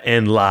 Yeah,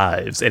 and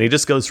lives, and he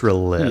just goes for a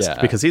list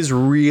Yeah. because he's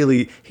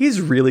really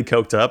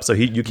coked up. So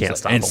you can't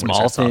stop him And when he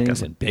small starts things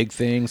talking. and big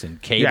things and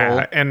cable.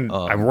 Yeah, and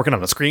I'm working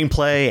on a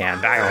screenplay,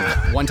 and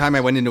I One time I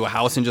went into a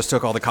house and just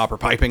took all the copper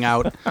piping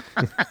out.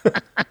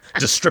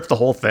 just stripped the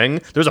whole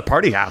thing. There's a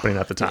party happening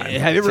at the time.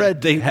 Have you ever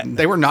read?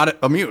 They were not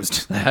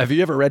amused. Have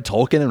you ever read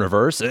Tolkien in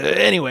reverse?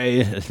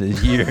 Anyway,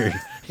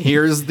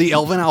 Here's the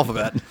Elven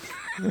alphabet.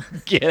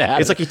 get out.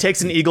 It's like he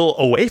takes an eagle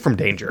away from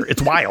danger.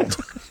 It's wild.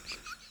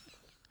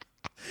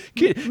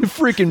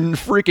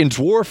 freaking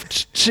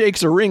dwarf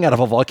shakes a ring out of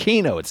a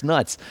volcano. It's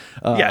nuts.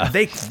 Yeah,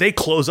 they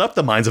close up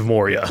the mines of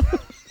Moria.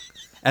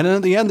 And then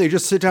at the end, they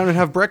just sit down and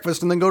have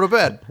breakfast and then go to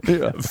bed.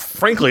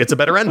 Frankly, it's a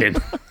better ending.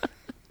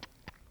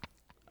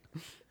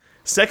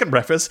 Second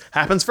breakfast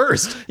happens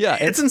first. Yeah,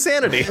 it's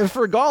insanity.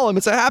 For Gollum,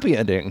 it's a happy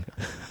ending.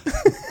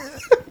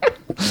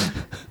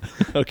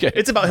 Okay.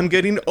 It's about him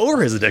getting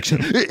over his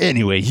addiction.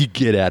 Anyway, you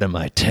get out of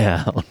my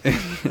town.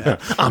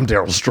 I'm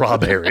Daryl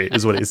Strawberry,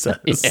 is what he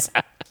says.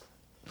 Yeah.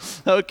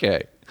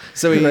 Okay.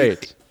 So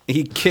Great.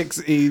 he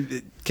kicks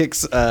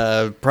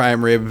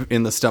Prime Rib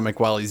in the stomach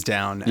while he's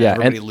down. And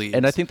everybody leaves.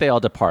 And I think they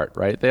all depart,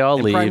 right? They all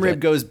leave. Prime Rib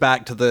goes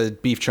back to the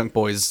Beef Chunk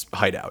Boys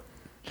hideout.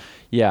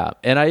 Yeah,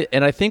 and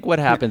I think what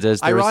happens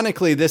is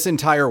ironically, this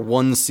entire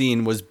one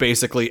scene was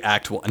basically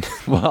Act 1.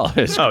 Well,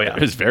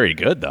 it's very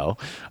good though.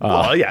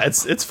 Well, yeah,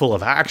 it's full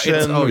of action.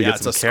 It's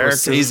a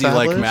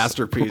Scorsese-like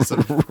masterpiece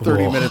of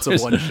 30 minutes of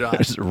one shot.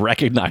 There's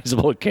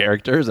recognizable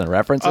characters and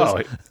references.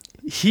 Oh,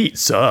 Heat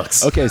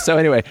sucks. Okay, so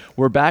anyway,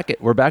 we're back at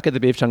the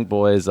Beef Chunk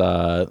Boys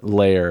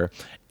lair,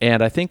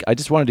 and I think I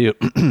just want to do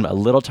a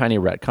little tiny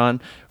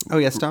retcon. Oh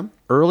yes, Tom.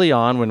 Early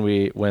on,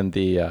 when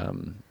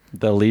the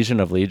Legion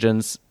of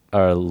Legions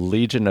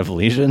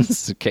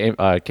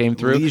came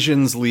through.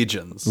 Legions.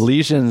 Legions.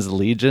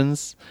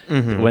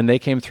 Mm-hmm. When they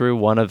came through,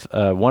 one of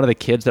the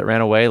kids that ran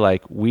away,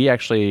 like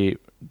the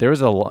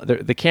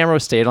camera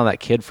stayed on that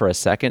kid for a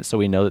second, so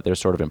we know that they're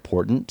sort of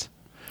important.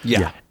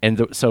 Yeah.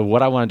 And so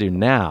what I want to do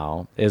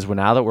now is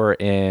now that we're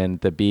in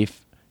the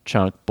Beef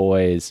Chunk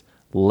Boys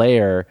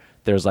lair,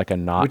 there's like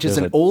which is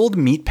an old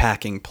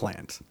meatpacking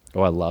plant.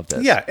 Oh, I love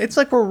this. Yeah, it's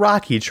like we're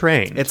Rocky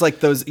trained. It's like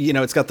those,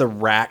 it's got the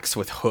racks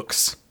with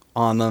hooks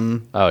on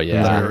them. Oh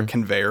yeah, that are a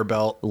conveyor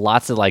belt.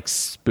 Lots of like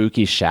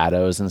spooky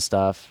shadows and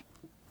stuff.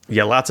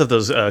 Yeah, lots of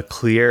those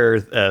clear,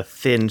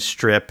 thin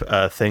strip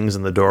things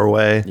in the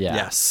doorway.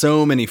 Yeah,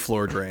 so many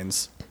floor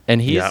drains. And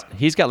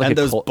he's got like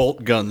those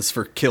bolt guns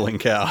for killing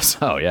cows.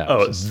 Oh yeah.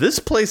 Oh, this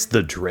place,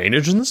 the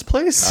drainage in this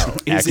place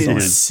is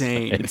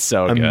insane. It's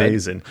so good.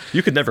 Amazing.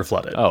 You could never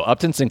flood it. Oh,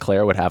 Upton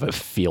Sinclair would have a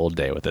field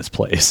day with this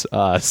place.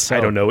 I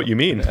don't know what you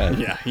mean.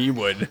 Yeah, he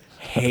would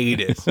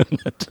hate it.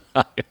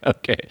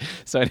 Okay,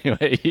 so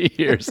anyway,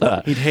 here's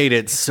he'd hate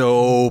it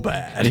so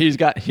bad. He's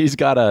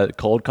got a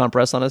cold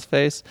compress on his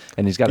face,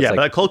 and he's got but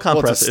a cold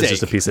compress is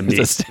just a piece of meat.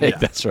 It's a steak. Yeah.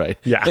 That's right.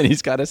 Yeah, and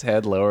he's got his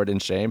head lowered in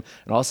shame,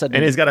 and all of a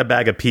sudden, he's got a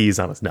bag of peas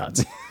on his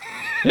nuts.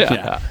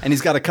 Yeah. And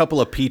he's got a couple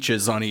of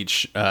peaches on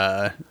each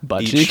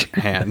butt cheek cheek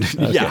hand.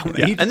 Okay. Yeah,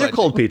 and they're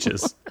cold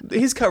peaches.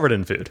 He's covered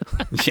in food.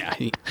 Yeah,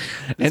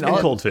 and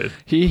cold food.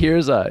 He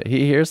hears like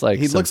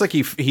he looks like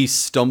he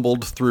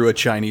stumbled through a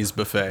Chinese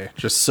buffet.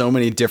 Just so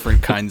many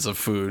different kinds of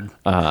food.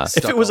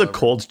 If it was a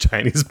cold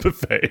Chinese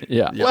buffet,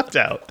 left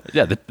out.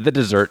 Yeah, the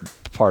dessert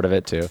part of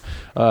it too.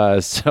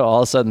 So all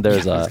of a sudden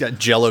there's he's got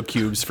Jello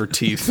cubes for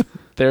teeth.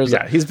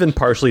 He's been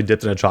partially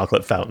dipped in a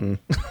chocolate fountain.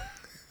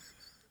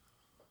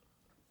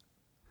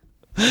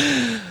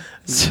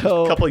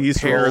 So a couple of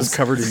yeast pears rolls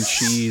covered in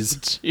cheese.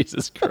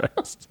 Jesus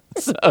Christ!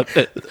 So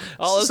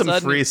all of a some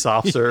sudden, free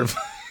soft serve.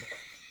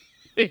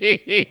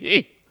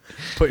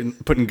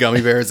 putting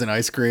gummy bears in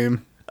ice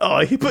cream. Oh,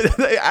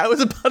 I was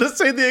about to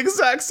say the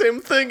exact same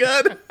thing,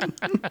 Ed.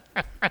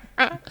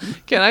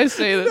 Can I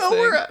say this?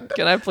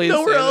 Can I please?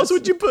 Nowhere else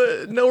would you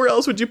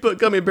put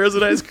gummy bears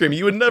in ice cream.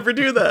 You would never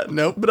do that.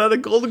 Nope. But at a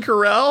Golden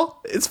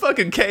Corral, it's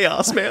fucking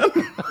chaos, man.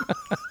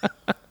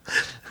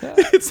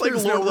 It's like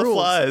There's Lord no of the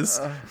rules. Flies.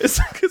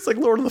 It's like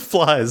Lord of the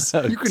Flies.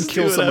 You can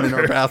kill someone in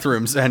our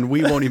bathrooms, and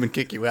we won't even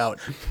kick you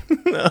out.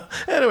 No.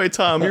 Anyway,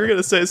 Tom, you were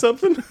gonna say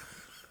something.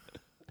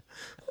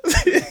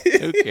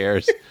 Who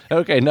cares?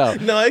 Okay, no.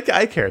 No,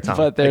 I care, Tom.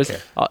 But there's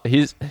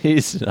he's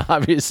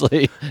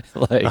obviously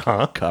like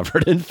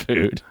covered in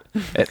food.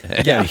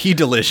 Yeah, he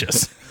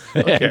delicious.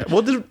 Okay.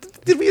 Well,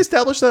 did we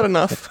establish that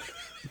enough?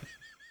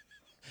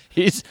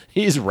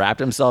 He's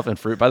wrapped himself in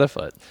fruit by the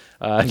foot,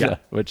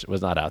 which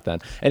was not out then.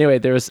 Anyway,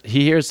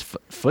 he hears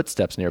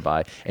footsteps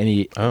nearby, and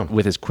he,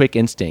 with his quick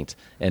instinct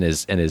and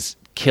his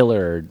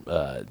killer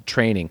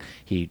training,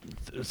 he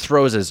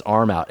throws his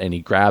arm out and he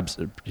grabs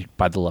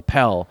by the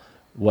lapel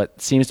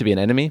what seems to be an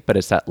enemy, but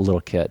it's that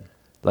little kid,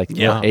 like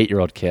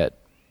 8-year-old kid,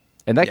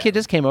 and that kid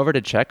just came over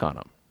to check on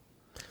him.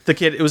 The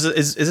kid, is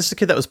this the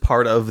kid that was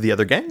part of the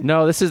other gang?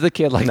 No, this is the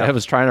kid I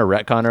was trying to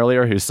retcon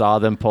earlier who saw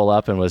them pull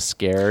up and was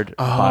scared.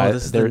 Oh,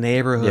 this is the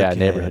neighborhood kid.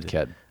 Neighborhood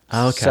kid.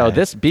 Okay. So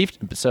this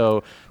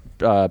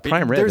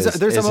Prime Rib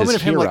there's a moment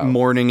of him hero. like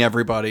mourning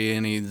everybody,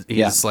 and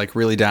he's like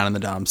really down in the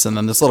dumps, and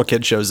then this little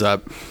kid shows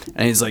up,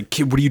 and he's like,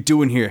 "Kid, what are you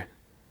doing here?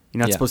 You're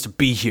not supposed to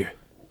be here."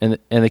 And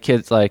the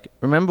kid's like,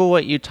 "Remember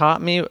what you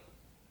taught me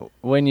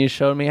when you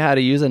showed me how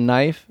to use a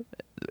knife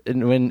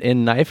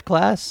in knife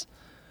class?"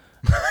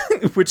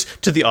 Which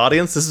to the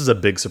audience, this is a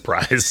big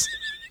surprise.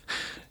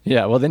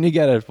 Yeah, well then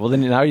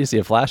now you see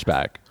a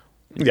flashback.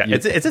 Yeah,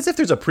 it's as if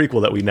there's a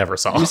prequel that we never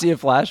saw. You see a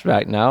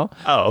flashback now.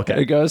 Oh,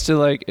 okay. It goes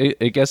to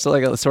it gets to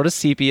like a sort of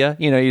sepia.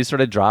 You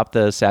sort of drop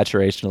the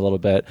saturation a little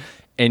bit,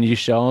 and you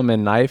show him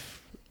in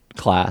knife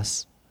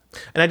class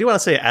And I do want to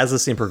say, as the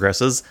scene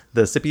progresses,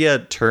 the sepia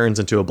turns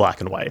into a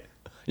black and white.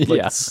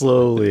 Like,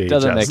 slowly.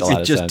 Doesn't make a lot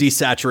It of just sense.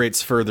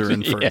 desaturates further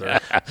and further.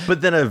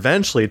 But then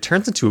eventually it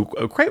turns into,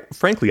 quite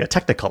frankly, a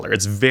Technicolor.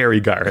 It's very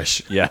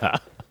garish. Yeah.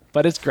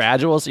 But it's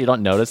gradual, so you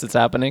don't notice it's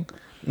happening.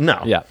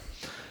 No. Yeah.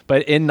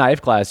 But in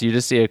knife class, you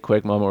just see a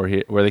quick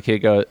moment where the kid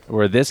goes,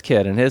 where this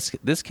kid and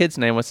this kid's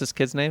name, what's this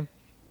kid's name?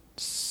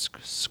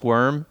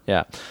 Squirm?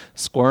 Yeah.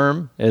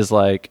 Squirm is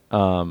like,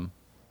 oh,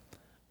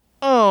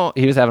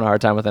 he was having a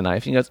hard time with a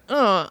knife. He goes,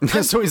 oh,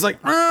 So he's like,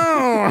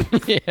 "Oh."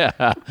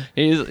 yeah.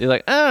 He's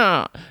like,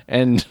 oh.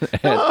 And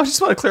Oh, I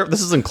just want to clear up,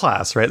 this is in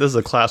class, right? This is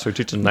a class where we're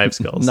teaching knife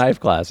skills. knife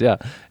class, yeah.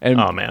 And,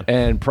 Oh, man.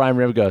 And Prime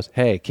Rib goes,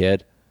 hey,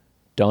 kid,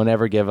 don't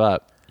ever give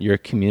up. Your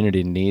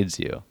community needs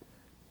you.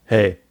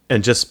 Hey,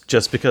 and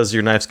just because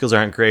your knife skills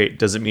aren't great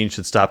doesn't mean you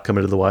should stop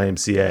coming to the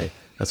YMCA.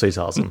 That's what he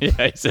tells him.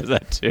 Yeah, he says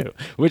that too,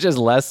 which is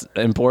less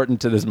important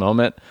to this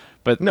moment.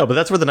 But No, but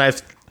that's where the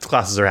knife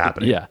classes are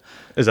happening. Yeah.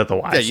 Is at the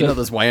Y. Yeah, you know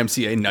those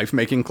YMCA knife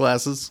making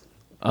classes?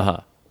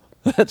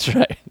 that's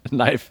right,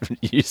 knife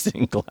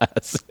using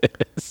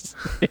classes.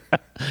 Yeah.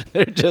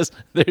 They're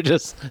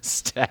just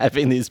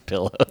stabbing these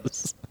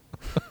pillows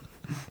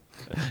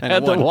And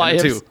at the one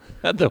and two.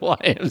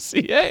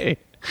 YMCA.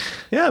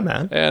 Yeah,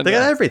 man. And, they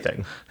got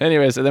everything.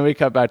 Anyway, so then we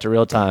cut back to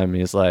real time.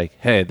 He's like,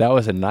 "Hey, that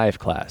was a knife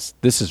class.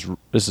 This is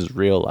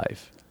real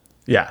life."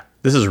 Yeah.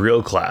 This is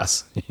real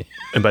class.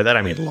 And by that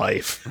I mean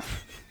life.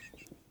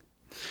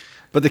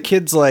 But the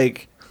kid's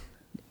like,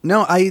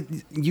 no,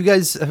 you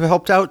guys have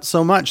helped out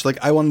so much. Like,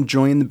 I want to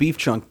join the Beef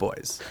Chunk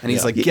Boys. And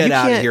he's like, You get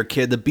out of can't- here,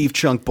 kid. The Beef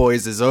Chunk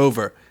Boys is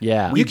over.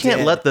 Yeah. You can't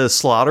did. let the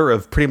slaughter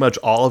of pretty much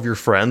all of your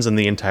friends and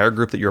the entire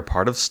group that you're a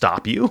part of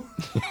stop you.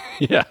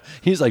 Yeah.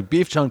 He's like,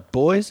 "Beef Chunk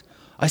boys?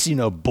 I see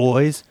no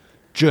boys,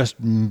 just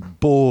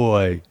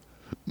boy."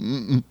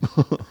 You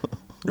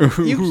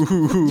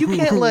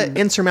can't let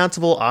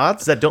insurmountable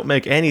odds that don't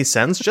make any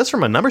sense just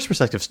from a numbers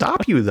perspective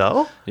stop you,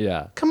 though.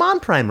 Yeah. Come on,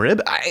 Prime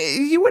Rib.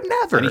 You would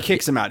never. And he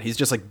kicks him out. He's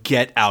just like,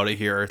 get out of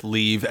here,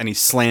 leave. And he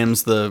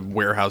slams the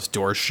warehouse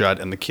door shut,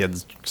 and the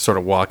kid's sort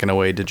of walking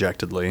away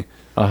dejectedly.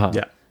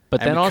 Yeah.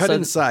 But And then we cut also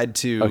inside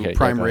to Okay, yeah,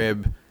 Prime go ahead.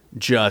 Rib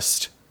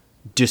just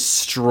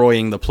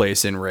destroying the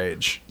place in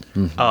rage.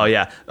 Oh,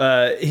 yeah.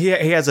 He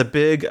has a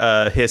big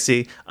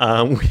hissy.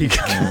 We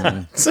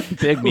got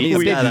big meat.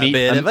 He's got a meat.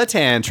 bit of a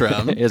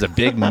tantrum. He has a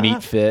big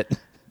meat fit.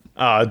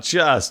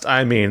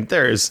 I mean,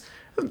 there's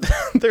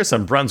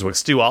some Brunswick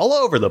stew all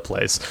over the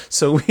place.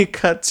 So we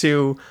cut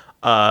to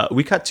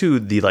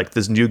the like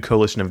this new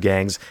coalition of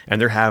gangs, and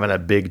they're having a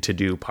big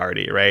to-do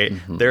party, right?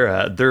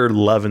 They're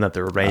loving that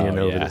they're reigning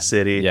Oh, over yeah. the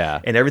city, Yeah.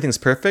 and everything's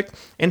perfect.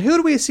 And who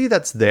do we see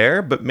that's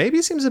there, but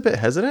maybe seems a bit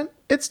hesitant?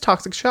 It's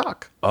Toxic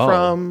Shock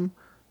from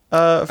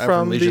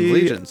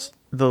Legions.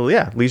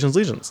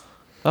 Legions.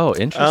 Oh,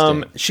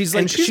 interesting. She's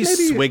And like, she's she's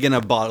maybe- swigging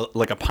a bottle,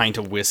 like a pint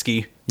of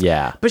whiskey.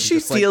 yeah. But she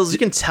Just like- feels, you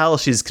can tell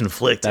she's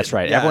conflicted. That's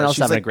right. Everyone else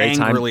she's having like a great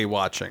time. angrily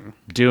watching.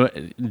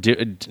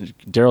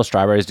 Daryl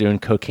Strawberry's doing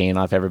cocaine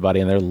off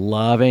everybody, and they're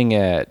loving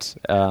it.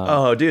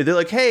 Oh, dude, they're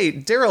like, hey,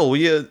 Daryl, will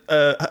you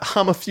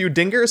hum a few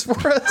dingers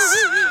for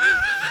us?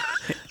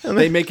 And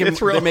They make him.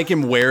 throw- They make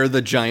him wear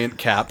the giant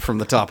cap from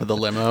the top of the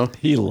limo.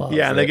 He loves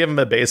Yeah, and they it. give him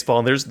a baseball,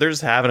 and they're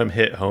just having him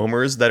hit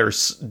homers that are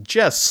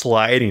just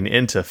sliding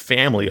into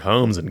family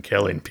homes and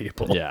killing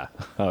people. Yeah.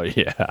 Oh,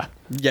 yeah. Yeah,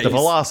 The you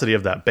velocity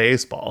of that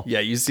baseball.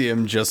 Yeah, you see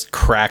him just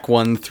crack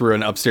one through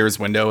an upstairs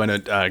window, and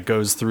it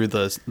goes through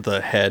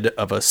the head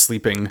of a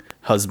sleeping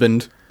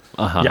husband.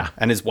 Yeah.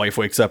 And his wife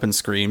wakes up and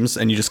screams,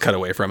 and you just cut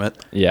away from it.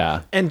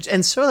 Yeah.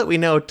 And so that we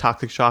know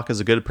Toxic Shock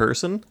is a good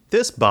person,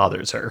 this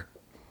bothers her.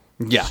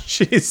 Yeah,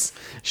 She's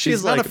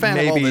not like, a fan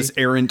maybe, of all this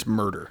errant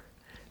murder.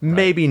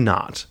 maybe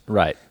not.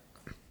 Right.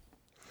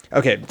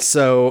 Okay,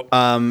 so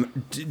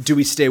do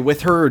we stay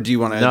with her, or do you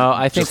want to? No,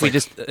 I think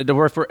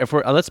if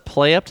we're let's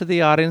play up to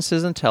the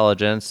audience's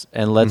intelligence,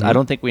 and let's. I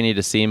don't think we need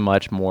to see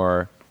much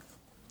more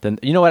than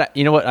you know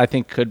what I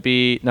think could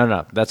be.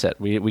 No, that's it.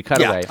 We cut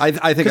Yeah, away.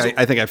 I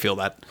think I feel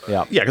that.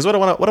 yeah. Yeah, because what I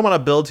want to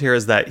build here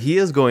is that he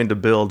is going to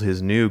build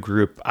his new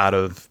group out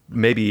of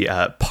maybe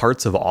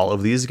parts of all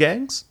of these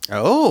gangs.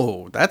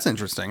 Oh, that's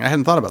interesting. I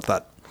hadn't thought about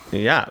that.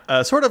 Yeah,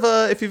 sort of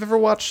if you've ever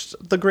watched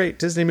the great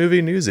Disney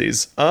movie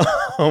Newsies,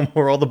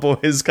 where all the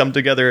boys come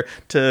together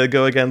to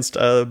go against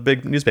a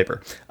big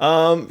newspaper.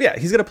 Yeah,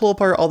 he's going to pull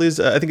apart all these,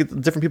 I think,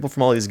 different people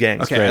from all these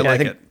gangs. Okay, I And like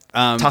think it.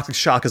 Toxic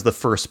Shock is the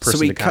first person So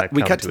we to kind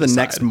of cut to the his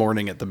next side.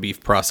 morning at the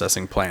beef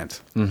processing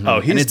plant.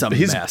 Oh, And it's a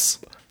mess.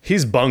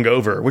 He's bung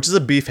over, which is a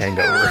beef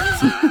hangover.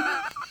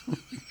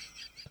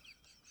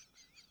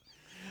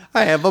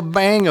 I have a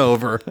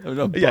bangover.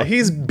 Yeah,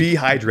 he's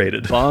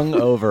dehydrated. Bung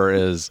over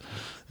is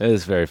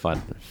very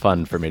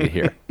fun for me to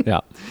hear.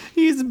 Yeah.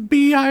 He's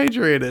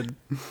dehydrated.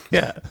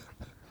 Yeah.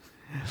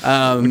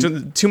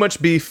 Too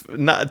much beef,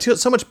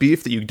 so much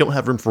beef that you don't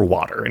have room for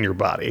water in your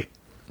body.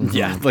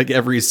 Yeah, like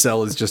every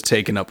cell is just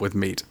taken up with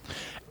meat.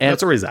 And,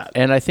 That's where he's at.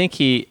 And I think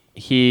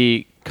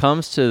he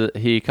comes to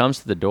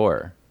the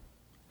door,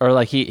 Or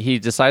like he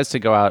decides to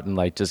go out and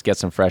like just get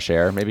some fresh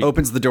air. Maybe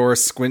Opens the door,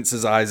 squints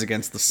his eyes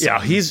against the sun.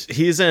 Yeah,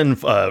 he's in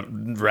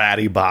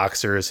ratty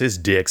boxers. His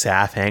dick's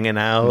half hanging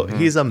out.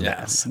 He's a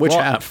mess. Which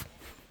half?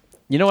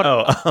 You know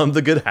what?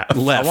 The good half.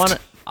 Left. I want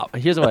to.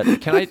 Here's what.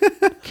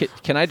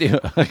 Can I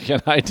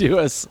do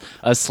a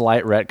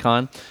slight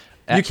retcon?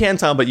 You can,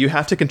 Tom, but you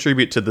have to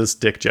contribute to this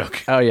dick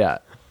joke. Oh yeah.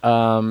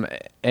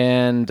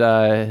 And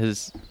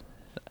his.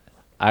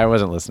 I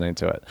wasn't listening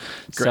to it.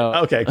 Great. So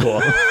Okay,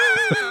 cool.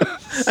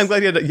 I'm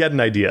glad you had an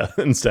idea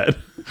instead.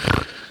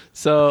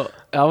 So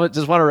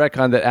just want to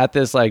retcon that at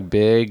this like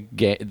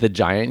the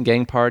giant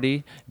gang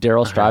party,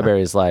 Daryl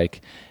Strawberry is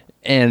like,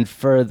 and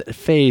for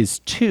phase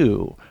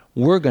 2,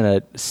 we're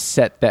gonna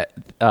set that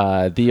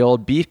the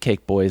old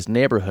Beefcake Boys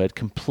neighborhood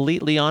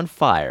completely on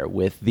fire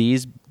with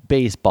these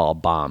baseball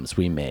bombs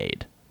we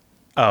made.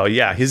 Oh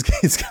yeah, he's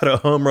got to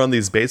home run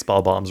these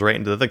baseball bombs right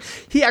into the thing.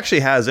 He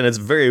actually has, and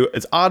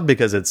it's odd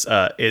because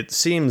it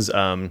seems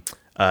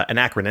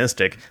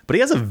anachronistic, but he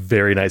has a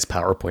very nice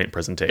PowerPoint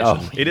presentation.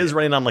 Oh, it is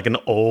running on like an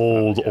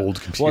old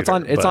computer.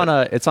 Well,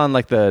 it's on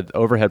like the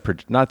overhead,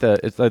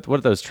 it's like what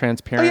are those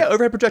transparent?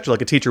 Overhead projector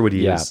like a teacher would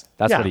use. Yeah,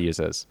 that's what he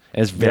uses.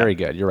 And it's very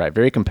good. You're right,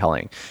 very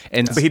compelling.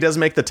 And But he does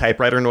make the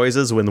typewriter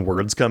noises when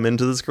words come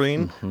into the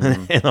screen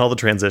and all the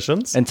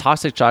transitions. And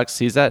Toxic Shock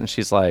sees that, and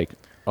she's like,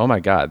 "Oh my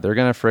god, they're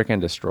gonna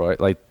freaking destroy!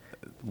 Like,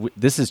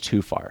 this is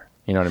too far."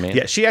 You know what I mean?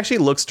 Yeah, she actually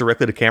looks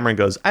directly to camera and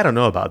goes, "I don't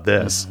know about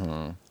this."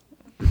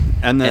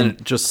 And then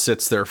just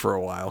sits there for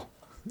a while.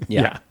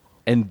 Yeah.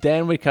 And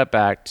then we cut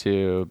back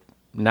to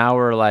now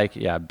we're like,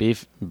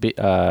 prime rib,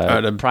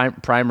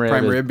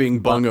 Prime rib being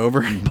bung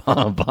over.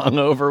 bung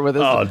over with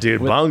his. Oh,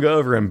 dude, bung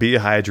over and be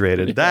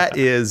hydrated. That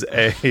is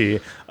a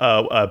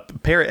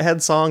Parrot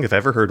Head song if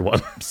ever heard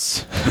one.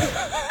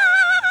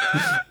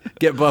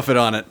 Get Buffett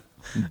on it.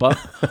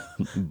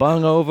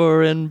 Bung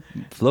over in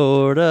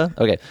Florida.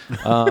 Okay,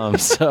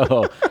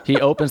 so he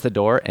opens the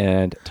door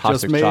and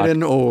Just made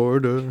an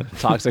order.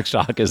 Toxic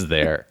Shock is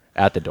there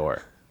at the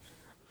door.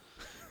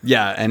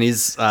 Yeah, and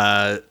he's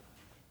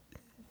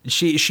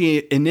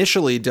she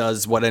initially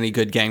does what any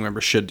good gang member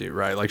should do,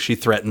 right? Like she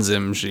threatens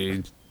him,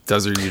 she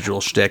does her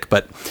usual shtick,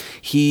 but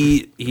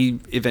he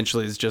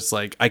eventually is just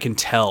like, I can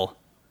tell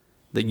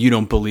that you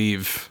don't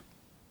believe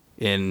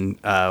in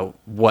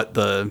what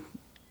the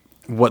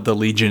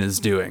Legion is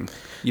doing.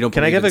 You don't.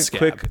 Can I believe give in a Scab.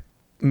 quick?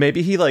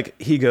 Maybe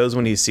he goes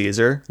when he sees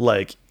her,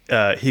 like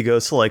he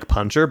goes to like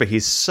punch her, but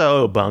he's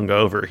so bung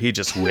over, he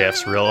just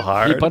whiffs real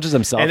hard. He punches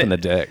himself in the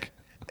dick.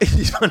 He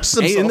punches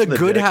himself in the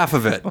good dick. half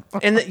of it.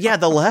 And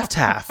the left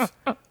half.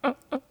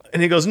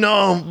 And he goes,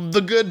 "No,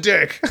 the good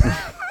dick."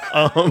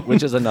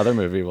 Which is another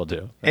movie we'll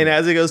do. And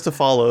as he goes to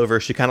fall over,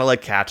 she kind of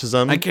like catches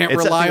him. I can't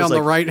rely on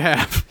the right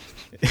half.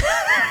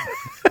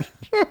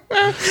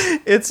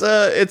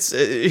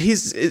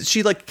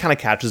 She like kind of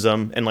catches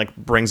him and like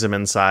brings him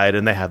inside,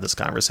 and they have this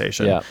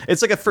conversation. Yeah.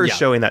 It's like a first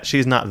showing that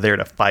she's not there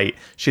to fight,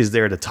 she's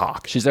there to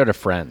talk. She's there to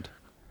friend.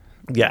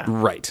 Yeah,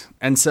 Right.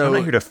 And so I'm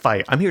not here to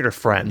fight, I'm here to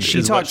friend.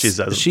 What she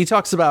says. She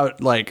talks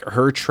about like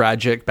her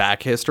tragic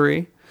back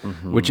history,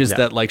 which is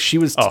that like she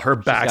was Her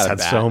back's had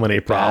so many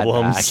Bad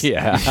problems. back,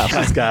 yeah.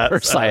 She's got Her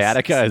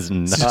sciatica is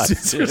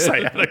nuts. her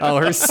sciatica. oh,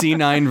 her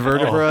C9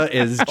 vertebra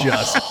is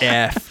just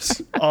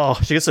effed. Oh,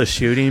 she gets those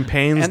shooting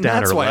pains And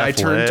down that's her why I left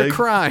turned leg. to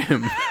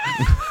crime.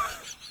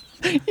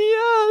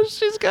 Yeah,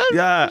 she's got.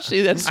 Yeah,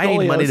 she had I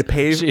need money to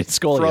pay she had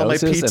for all my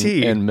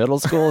scoliosis PT. in middle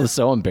school. It was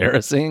so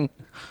embarrassing.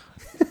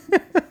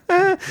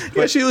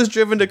 Yeah, she was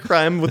driven to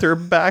crime with her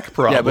back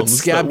problems. but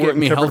Scab that gave weren't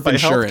me covered health by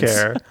insurance.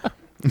 healthcare.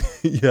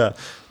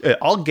 Yeah,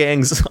 all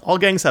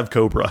gangs have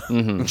Cobra,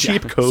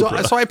 cheap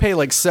Cobra. So I pay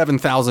like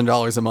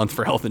 $7,000 a month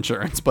for health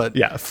insurance, but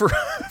Yeah, for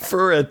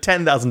a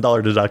 $10,000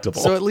 deductible.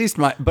 so at least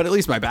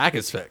my back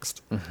is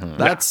fixed.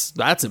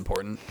 That's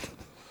important.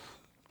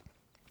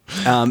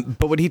 But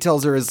what he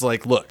tells her is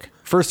like, look,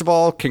 first of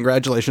all,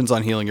 congratulations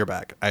on healing your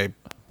back.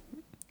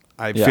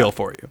 I feel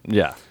for you.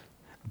 Yeah,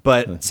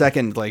 But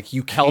second, like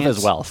you can't. health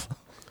is wealth.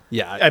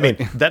 Yeah, I mean,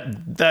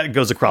 that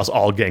goes across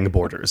all gang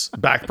borders.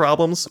 Back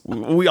problems,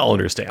 we all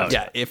understand.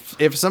 yeah.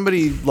 If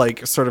somebody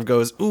like sort of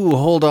goes, ooh,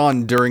 hold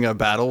on during a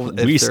battle,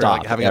 if We they're, stop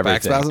like, having a back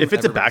everything. spasm. If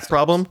it's a everybody back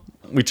problem,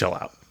 we chill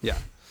out. Yeah.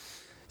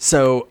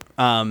 So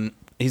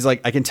he's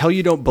like, I can tell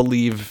you don't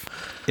believe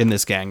in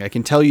this gang. I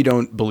can tell you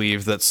don't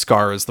believe that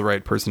Scar is the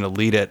right person to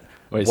lead it.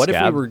 Wait, what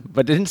Scab? if we were?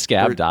 But didn't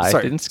Scab die?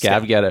 sorry, Didn't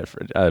Scab get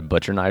a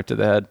butcher knife to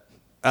the head?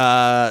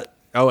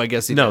 Oh, I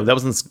guess he No, did. that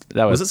wasn't.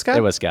 That was it Scab?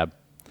 It was Scab.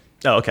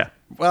 Oh, okay.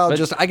 Well,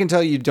 just I can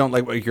tell you don't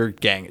like what your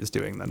gang is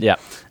doing. Then Yeah.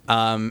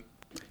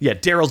 Yeah,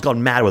 Daryl's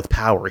gone mad with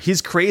power.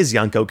 He's crazy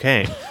on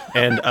cocaine.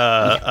 And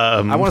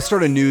I want to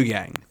start a new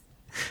gang.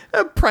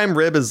 Prime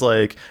Rib is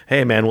like,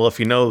 hey, man, well, if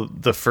you know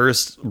the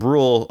first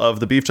rule of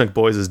the Beef Chunk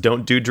Boys is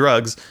don't do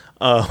drugs,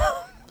 so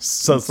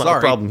it's not a Sorry.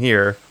 problem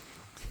here.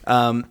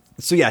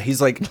 So yeah, he's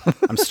like,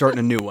 I'm starting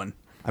a new one.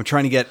 I'm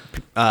trying to get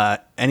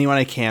anyone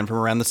I can from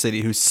around the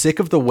city who's sick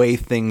of the way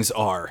things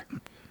are.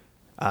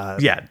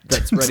 Yeah.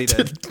 That's ready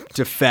to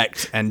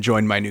defect and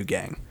join my new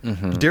gang.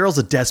 Daryl's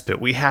a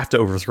despot. We have to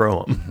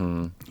overthrow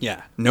him.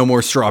 Yeah, no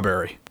more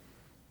strawberry.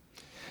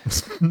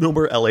 No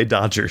more LA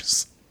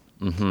Dodgers.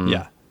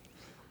 Yeah.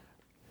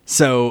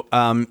 So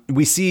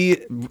we see,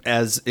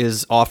 as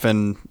is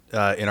often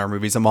in our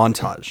movies, a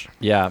montage.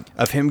 Yeah.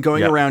 Of him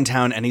going Yep. around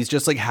town, and he's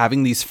just like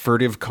having these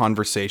furtive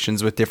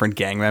conversations with different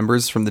gang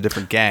members from the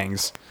different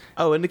gangs.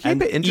 Oh, and to keep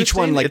And it interesting, each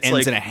one like it's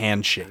ends in a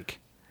handshake.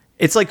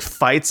 It's like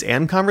fights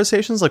and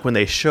conversations. Like when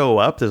they show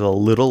up, there's a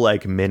little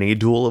like mini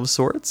duel of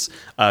sorts.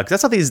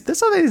 Because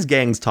that's how these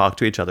gangs talk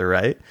to each other,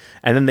 right?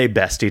 And then they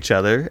best each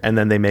other, and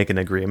then they make an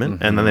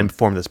agreement, and then they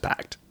form this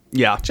pact,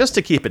 Yeah. just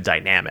to keep it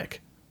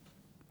dynamic.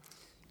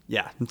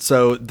 Yeah.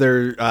 So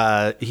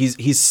they're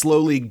he's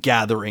slowly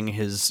gathering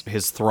his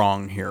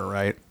throng here,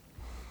 right?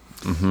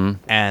 Mm-hmm.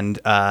 And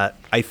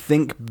I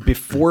think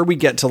before we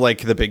get to like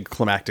the big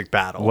climactic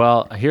battle,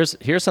 Well, here's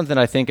something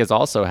I think is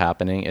also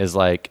happening is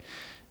like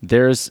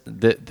there's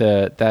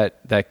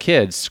that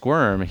kid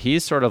Squirm.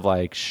 He's sort of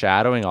like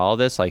shadowing all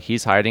this. Like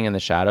he's hiding in the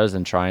shadows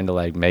and trying to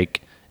like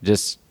make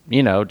just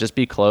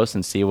be close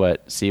and see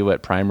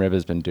what Prime Rib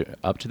has been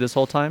up to this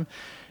whole time.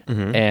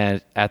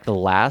 And at the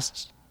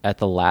last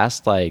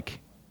like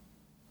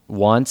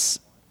once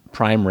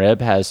Prime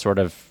Rib has sort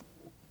of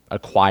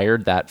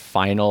acquired that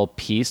final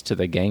piece to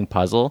the gang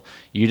puzzle,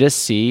 you just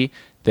see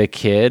the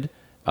kid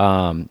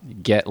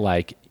get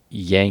like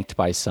yanked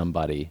by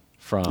somebody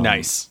from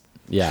nice.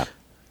 Yeah.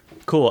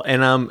 Cool.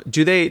 And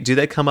do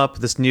they come up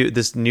this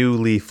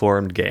newly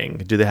formed gang?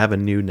 Do they have a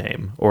new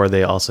name, or are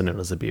they also known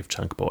as the Beef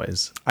Chunk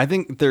Boys? I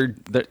think they're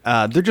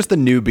just the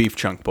new Beef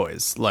Chunk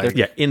Boys. Like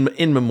Yeah, in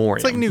memoriam.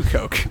 it's like New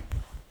Coke.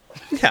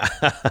 Yeah.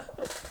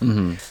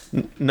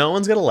 No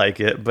one's gonna like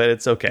it, but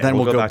it's okay. Then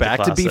we'll go back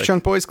to Beef classic.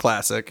 Chunk Boys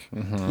Classic.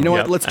 You know what?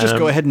 Yep. Let's just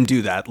go ahead and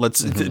do that.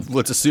 Let's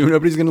assume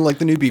nobody's going to like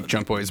the new Beef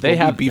Chunk Boys. They We'll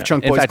do have Beef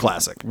Chunk in Boys fact,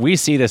 Classic. We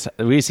see this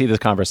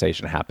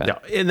conversation happen. Yeah,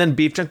 and then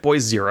Beef Chunk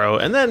Boys Zero,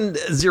 and then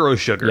Zero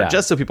Sugar, Yeah.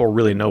 just so people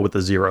really know what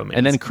the zero means.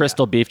 And then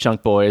Crystal Beef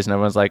Chunk Boys, and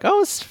everyone's like,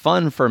 "Oh, it's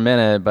fun for a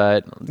minute,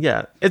 but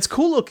yeah, it's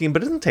cool looking,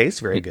 but it doesn't taste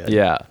very good.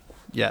 yeah."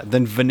 Yeah.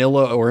 Then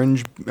Vanilla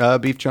Orange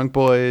Beef Chunk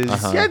Boys.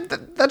 Yeah,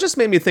 that just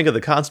made me think of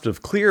the concept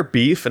of clear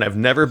beef, and I've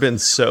never been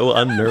so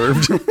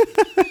unnerved.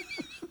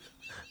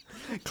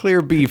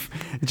 Clear beef.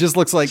 It just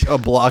looks like a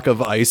block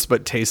of ice,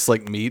 but tastes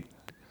like meat.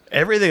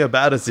 Everything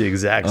about it's the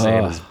exact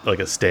same as like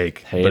a steak,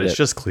 Hate but it's it.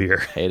 just clear.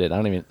 Hate it. I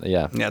don't even.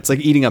 Yeah. Yeah, it's like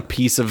eating a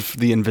piece of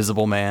the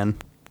Invisible Man.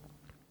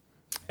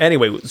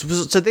 Anyway,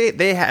 so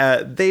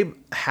they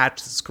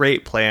hatched this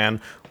great plan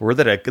where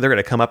they're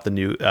gonna come up the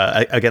new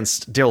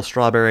against Daryl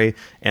Strawberry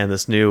and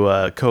this new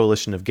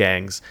coalition of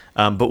gangs.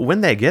 But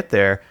when they get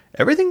there,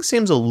 everything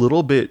seems a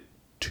little bit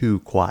too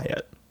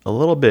quiet, a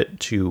little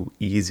bit too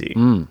easy,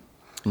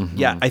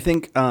 Yeah, I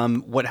think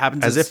what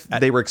happens as is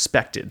if they were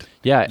expected.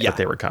 Yeah. that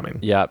they were coming.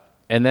 Yeah.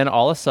 And then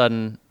all of a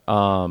sudden,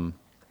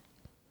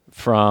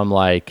 from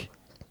like,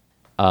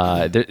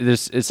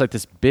 it's like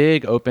this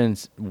big open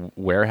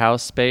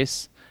warehouse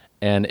space.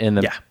 And in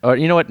the, Yeah. or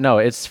you know what? No,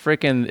 it's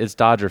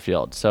Dodger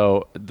Field.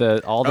 So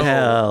all the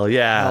Hell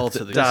yeah, Hell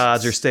to the-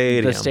 Dodger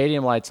Stadium, the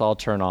stadium lights all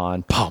turn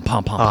on. Pom,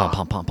 pom, pom, pom,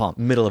 pom, pom, pom.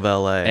 middle of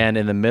LA. And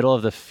in the middle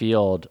of the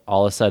field,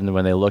 all of a sudden,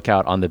 when they look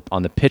out on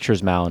the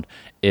pitcher's mound,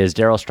 is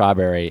Daryl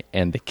Strawberry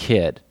and the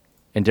kid.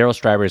 And Daryl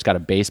Strawberry's got a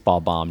baseball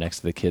bomb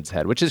next to the kid's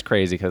head, which is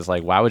crazy because,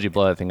 like, why would you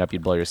blow that thing up?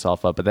 You'd blow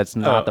yourself up. But that's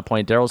not the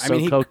point. Daryl's so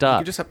coked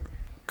up. He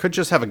could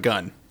just have a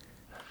gun.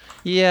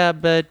 Yeah,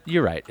 but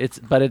you're right. It's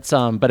a wanna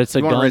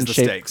gun raise the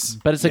shaped, stakes.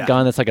 but it's a Yeah.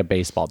 gun that's like a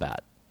baseball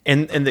bat.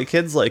 and the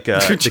kid's like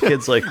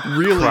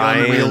Really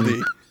crying.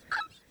 unwieldy.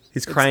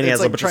 He's crying. He It's has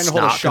a like bunch trying of to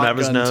hold a snot coming out of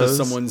his shotgun to nose.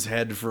 someone's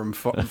head from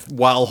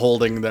while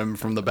holding them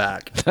from the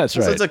back. That's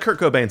So right. it's a Kurt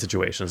Cobain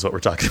situation is what we're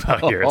talking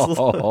about here.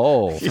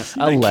 It's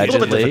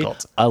Allegedly.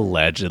 difficult.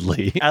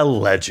 Allegedly.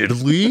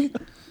 allegedly.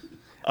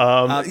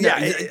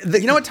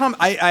 You know what, Tom?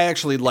 I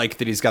actually like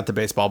that he's got the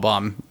baseball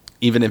bomb,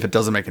 even if it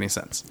doesn't make any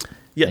sense.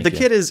 Yeah, Thank the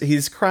you. kid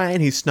he's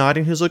crying, he's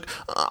snotting, he's like,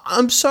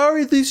 I'm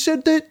sorry, they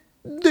said that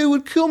they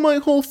would kill my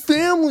whole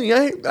family.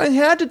 I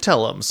had to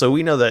tell them. So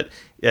we know that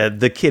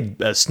the kid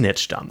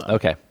snitched on them.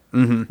 Okay.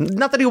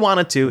 Not that he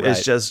wanted to, it's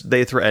Right. just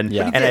they threatened.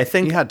 Yeah. But he And did. I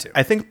think He had to.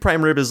 I think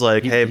Prime Rib is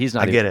like, hey, He's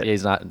not. I get it.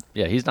 He's not.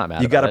 Yeah, he's not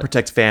mad. You got to about it.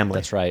 protect family.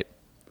 That's right.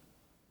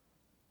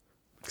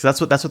 Because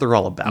that's what they're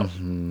all about.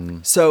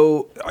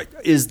 So,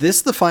 is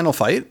this the final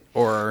fight,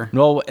 or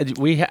No,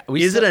 we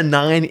Is it a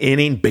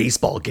 9-inning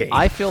baseball game?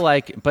 I feel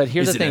like, but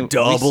here's is the it thing: a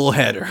double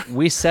header?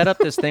 We set up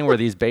this thing where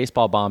these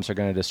baseball bombs are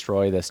going to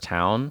destroy this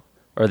town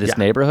or this Yeah.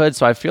 neighborhood.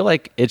 So I feel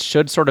like it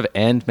should sort of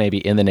end maybe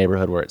in the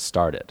neighborhood where it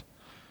started.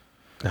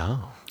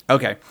 Oh.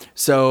 Okay,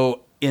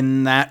 so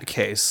in that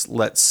case,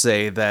 let's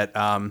say that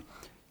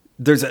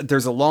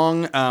there's a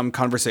long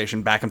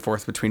conversation back and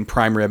forth between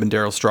Prime Rib and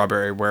Daryl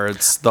Strawberry, where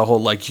it's the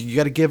whole like, you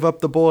got to give up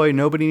the boy,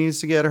 nobody needs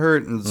to get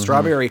hurt, and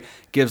Strawberry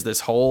gives this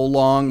whole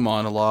long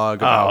monologue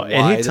about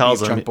and why he the tells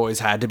Beef him- Chunk Boys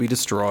had to be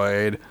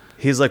destroyed.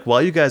 He's like,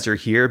 while you guys are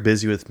here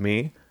busy with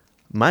me,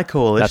 my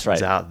coalition's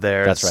That's right. out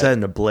there That's right.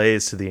 setting a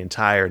blaze to the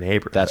entire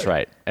neighborhood. That's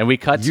right. And we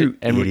cut You to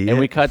and we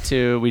idiot. cut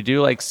to we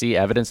do like see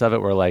evidence of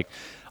it where like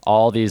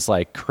all these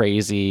like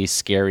crazy,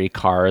 scary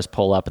cars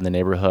pull up in the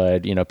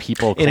neighborhood. You know,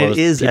 people And it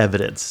is people-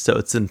 evidence, so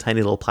it's in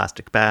tiny little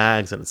plastic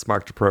bags and it's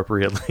marked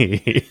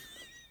appropriately.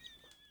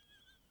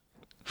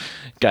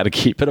 got to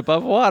keep it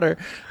above water.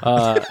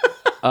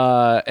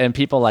 And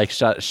people like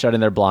shutting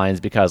their blinds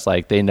because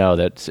like they know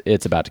that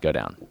it's about to go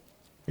down.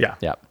 Yeah.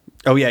 Yeah.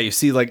 Oh yeah, you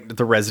see like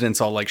the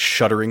residents all like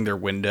shuttering their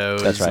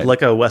windows. That's right.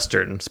 Like a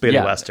Western, spaghetti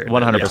Yeah, Western.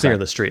 100%. Clear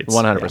the streets.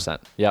 100%.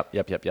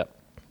 Yep.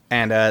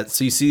 And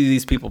so you see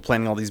these people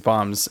planning all these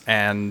bombs,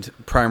 and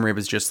Prime Rib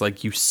is just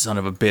like, "You son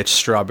of a bitch,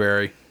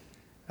 Strawberry.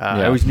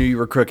 I always knew you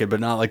were crooked, but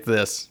not like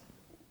this."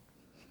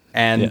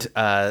 And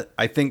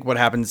I think what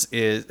happens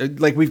is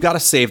like we've got to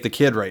save the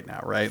kid right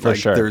now, right? For like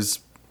sure.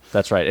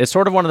 That's right. It's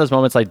sort of one of those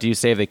moments like, do you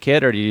save the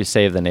kid or do you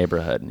save the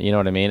neighborhood? You know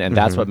what I mean? And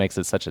that's what makes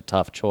it such a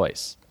tough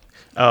choice.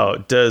 Oh,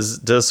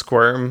 does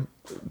Squirm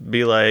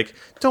be like,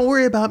 don't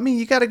worry about me,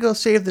 you gotta go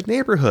save the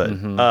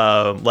neighborhood?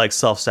 Like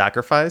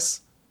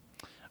self-sacrifice?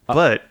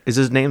 But is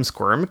his name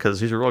Squirm? Because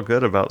he's real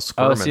good about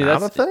squirming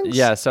out of things?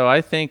 Yeah, so I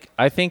think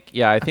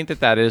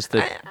that is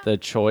the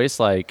choice.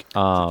 Like,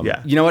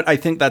 Yeah. You know what? I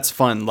think that's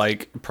fun.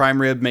 Like Prime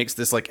Rib makes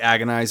this like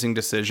agonizing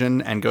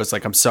decision and goes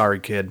like, "I'm sorry,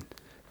 kid."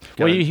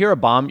 well, you hear a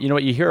bomb. You know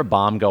what? You hear a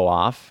bomb go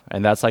off,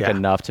 and that's like Yeah.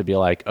 enough to be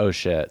like, oh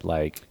shit,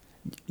 like.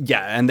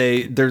 Yeah, and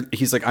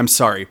he's like, "I'm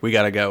sorry, we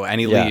gotta go," and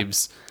he Yeah.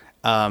 leaves.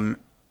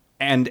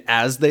 And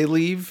as they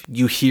leave,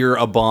 you hear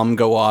a bomb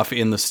go off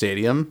in the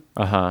stadium.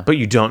 But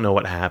you don't know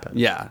what happened.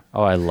 Yeah.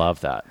 Oh, I love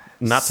that.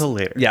 Not till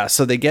later. Yeah,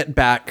 so they get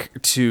back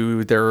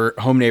to their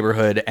home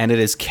neighborhood and it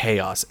is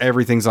chaos.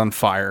 Everything's on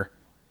fire.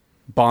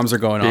 Bombs are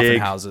going off in Big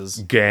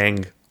houses.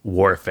 gang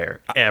warfare.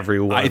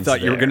 Everyone. I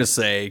thought you were going to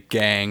say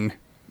gang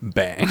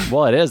bang.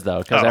 Well, it is though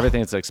because Oh.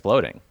 everything's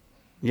exploding.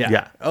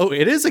 Yeah. Oh,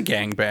 it is a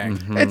gang bang.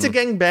 It's a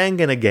gang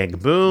bang and a gang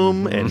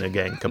boom and a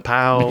gang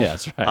kapow. Yeah,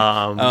 that's right.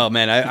 Oh,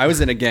 man, I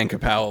was in a gang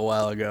kapow a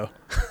while ago.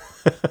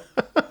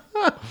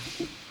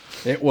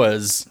 It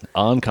was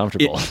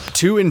Uncomfortable.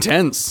 too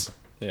intense.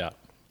 Yeah.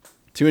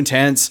 Too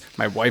intense.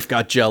 My wife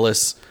got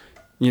jealous.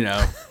 You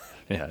know.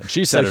 Yeah.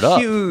 She set it up.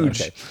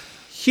 Huge, Okay.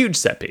 huge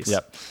set piece.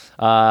 Yep.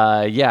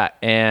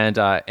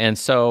 And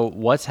so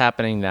what's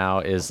happening now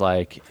is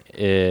like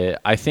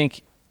I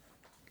think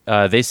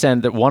they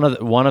send one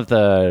of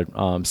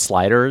the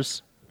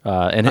sliders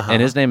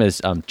and his name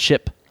is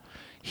Chip.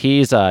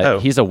 He's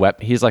he's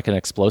like an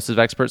explosive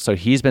expert, so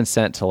he's been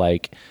sent to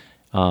like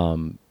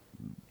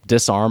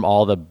disarm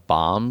all the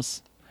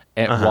bombs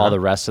while the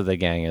rest of the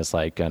gang is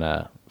like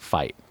gonna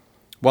fight.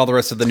 While the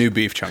rest of the new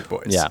Beef Chunk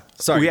Boys. Yeah.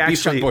 Sorry, We Beef actually-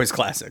 Chunk Boys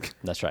classic.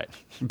 That's right.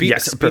 Beef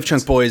perfect.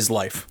 Chunk Boys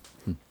life.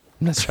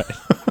 That's right.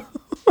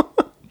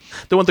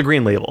 They want the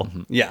green label.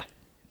 Yeah.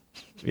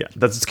 Yeah,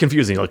 that's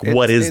confusing. Like,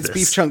 what is it's this?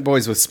 Beef Chunk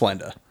Boys with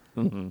Splenda.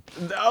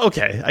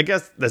 Okay, I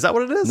guess, is that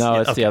what it is? No, Yeah,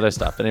 it's the okay. other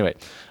stuff. Anyway,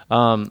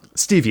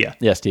 Stevia.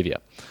 yeah, stevia.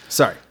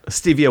 Sorry.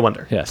 Stevia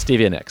Wonder. Yeah,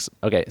 Stevia Nicks.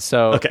 Okay,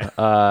 so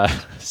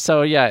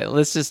so yeah,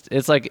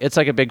 it's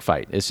like a big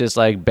fight. It's just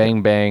like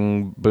bang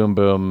bang, boom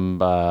boom.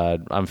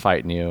 I'm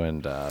fighting you,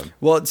 and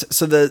Well,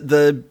 so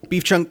the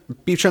Beef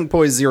Chunk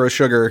Boys Zero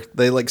Sugar,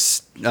 they like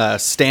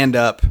stand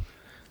up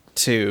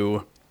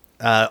to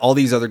all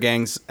these other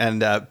gangs,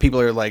 and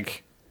people are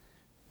like,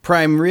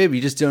 "Prime Rib,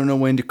 you just don't know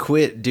when to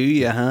quit, do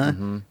you, huh?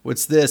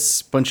 What's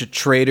this? Bunch of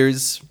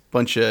traitors,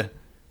 bunch of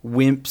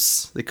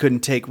wimps that couldn't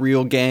take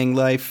real gang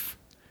life.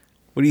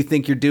 What do you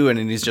think you're doing?"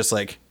 And he's just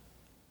like,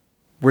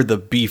 "We're the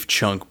Beef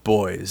Chunk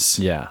Boys.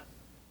 yeah,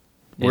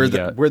 We're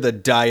the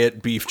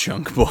Diet Beef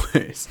Chunk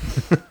Boys."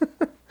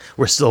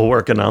 We're still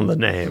working on the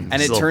name.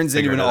 And it Still turns into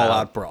figuring an it out.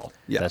 all-out brawl.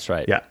 Yeah, that's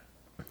right. Yeah.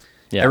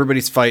 yeah.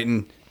 Everybody's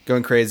fighting,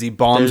 going crazy.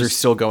 Bombs There's- are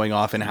still going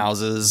off in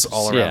houses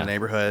all around Yeah. the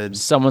neighborhood.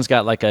 Someone's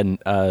got like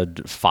a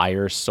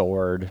fire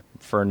sword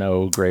for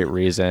no great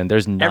reason.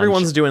 There's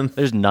Everyone's doing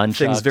there's nunchucks.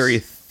 things very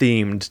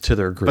themed to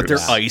their groups. But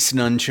they're ice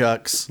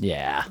nunchucks.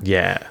 yeah.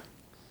 Yeah.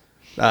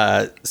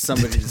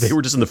 Somebody's They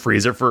were just in the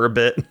freezer for a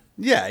bit.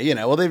 yeah,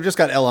 well, they've just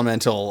got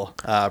elemental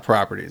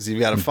properties. You've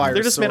got a fire.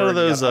 They're just made out of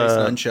sword, you those, got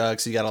ice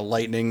nunchucks. You got a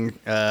lightning.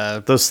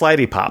 Those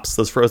slidey pops,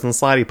 those frozen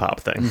slidey pop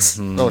things.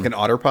 Like an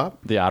otter pop.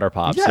 The Otter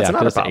Pops. Yeah, it's an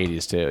 'cause Otter Pop. the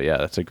 80s too. Yeah,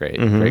 that's a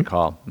great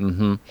call.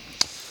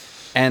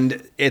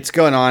 And it's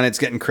going on. It's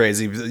getting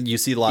crazy. You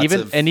see lots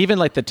of Even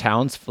like the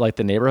towns, like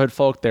the neighborhood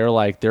folk,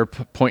 they're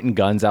pointing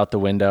guns out the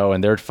window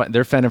and they're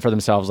fending for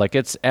themselves. Like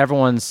it's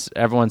everyone's.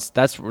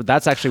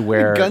 That's actually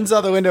where guns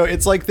out the window.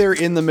 It's like they're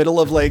in the middle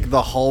of like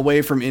the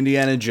hallway from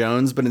Indiana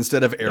Jones, but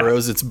instead of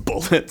arrows, it's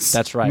bullets.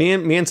 That's right. Me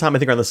and Tom, I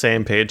think, are on the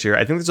same page here.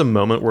 I think there's a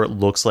moment where it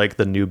looks like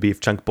the new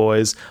Beef Chunk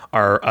Boys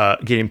are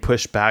getting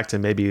pushed back to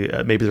maybe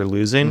they're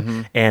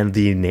losing, and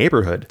the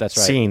neighborhood That's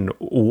right. seeing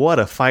what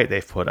a fight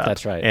they've put up.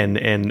 That's right.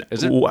 And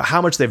Is it-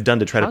 how much they've done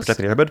to try to protect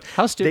the neighborhood.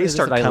 How stupid they is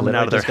start this that I coming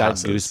out of literally their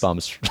just got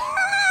houses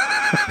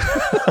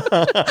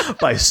goosebumps.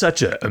 by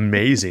such an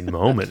amazing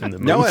moment in the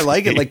movie. No, I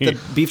like it. Like the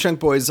Beef Chunk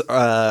Boys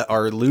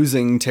are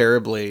losing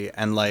terribly,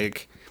 and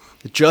like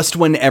just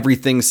when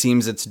everything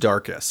seems its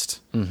darkest,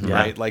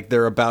 right? Like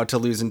they're about to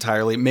lose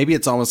entirely. Maybe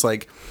it's almost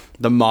like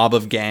the mob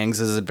of gangs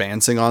is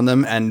advancing on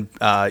them, and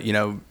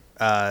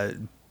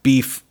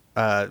Beef,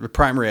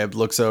 Prime Rib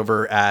looks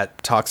over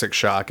at Toxic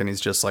Shock and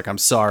he's just like, I'm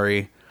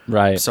sorry.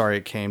 Right. I'm sorry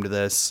it came to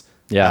this.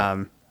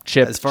 Yeah.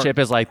 Chip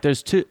is like,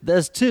 there's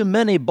too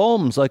many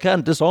bombs. I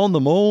can't disown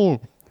them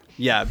all.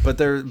 Yeah, but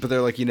they're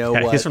like, you know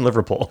what? He's from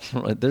Liverpool.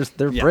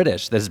 They're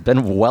British. That's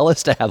been well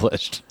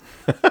established.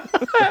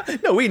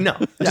 No, we know.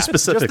 Just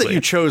specifically. Just that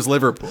you chose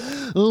Liverpool.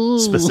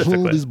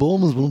 Specifically. These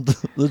bombs won't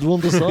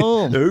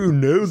disarm. Oh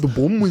no, the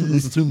bombs.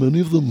 There's too many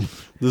of them.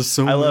 There's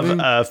so I love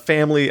many.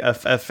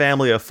 a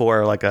family of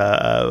four, like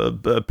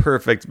a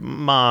perfect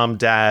mom,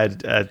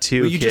 dad,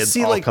 two You kids just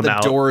see all like come the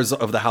out. doors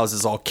of the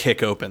houses all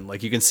kick open.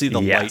 Like you can see the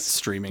Yes. light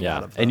streaming out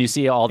Yeah, of them. and you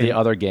see all the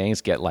other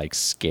gangs get like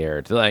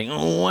scared. They're like,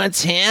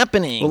 "What's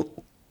happening?"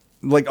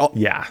 like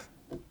Yeah.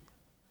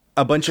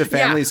 a bunch of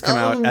families come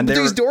out and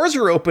these doors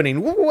are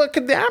opening. What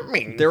could that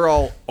mean? they're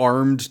all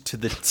armed to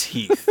the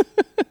teeth.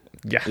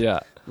 Yeah. Yeah,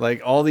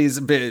 Like all these,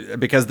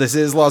 because this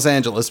is Los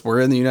Angeles, we're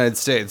in the United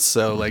States,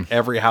 so like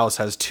every house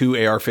has 2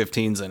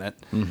 AR-15s in it.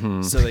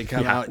 So they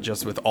come out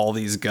just with all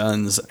these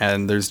guns,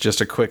 and there's just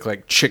a quick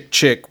like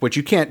chick, which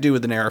you can't do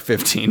with an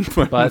AR-15,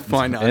 but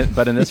why not?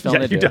 But in this film,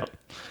 Yeah, they you do. don't.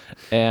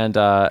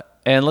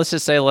 And let's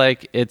just say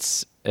like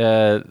it's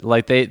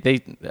like they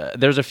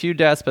there's a few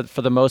deaths, but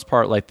for the most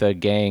part, like the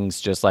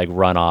gangs just like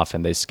run off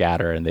and they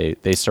scatter and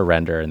they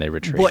surrender and they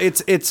retreat. Well,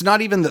 it's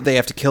not even that they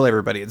have to kill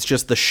everybody; it's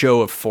just the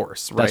show of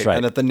force, right? That's right.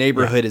 And that the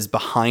neighborhood is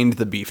behind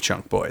the Beef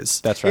Chunk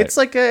Boys. That's right. It's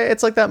like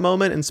that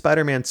moment in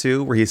Spider-Man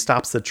 2 where he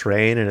stops the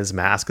train and his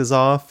mask is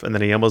off and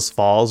then he almost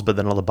falls, but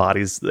then all the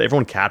bodies,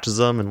 everyone catches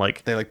him and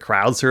like they like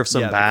crowd surfs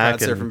him Yeah, they back. crowd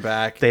surf and him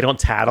back. They don't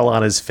tattle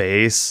on his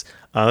face.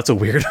 That's a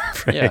weird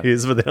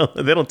phrase, but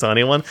they don't tell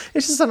anyone.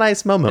 It's just a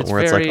nice moment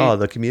where it's like, oh,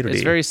 the community.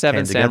 It's very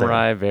Seven came together.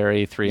 Samurai,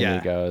 very Three Yeah.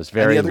 Amigos, And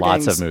the very other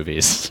lots gangs- of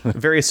movies.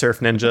 Very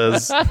surf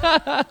ninjas.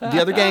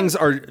 The other gangs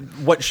are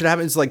what should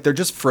happen is like they're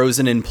just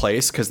frozen in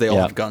place because they all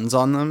Yeah. have guns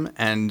on them,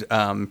 and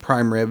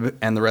Prime Rib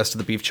and the rest of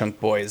the Beef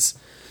Chunk Boys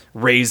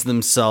raise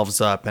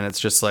themselves up, and it's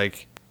just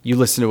like, you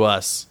listen to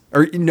us,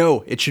 or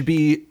no, it should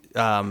be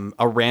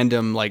a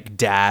random like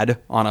dad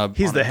on a.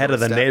 He's on the a head of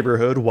the doorstep.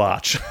 neighborhood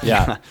watch.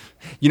 Yeah.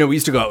 You know, we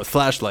used to go out with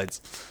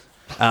flashlights.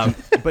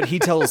 But he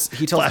tells the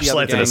other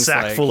Flashlights and a gangs,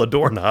 sack like, full of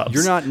doorknobs.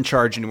 you're not in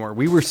charge anymore.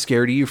 We were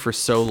scared of you for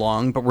so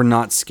long, but we're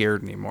not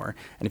scared anymore.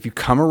 And if you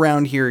come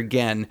around here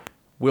again,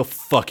 we'll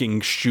fucking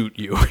shoot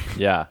you.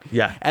 Yeah.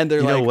 Yeah. And they're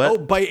You know like, what? oh,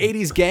 by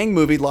 80s gang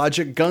movie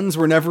logic, guns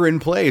were never in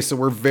play, so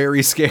we're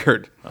very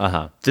scared.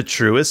 The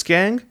truest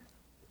gang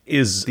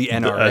is The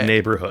NRA. a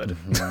neighborhood.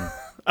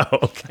 Oh,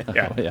 okay.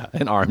 Yeah. Yeah,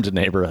 an armed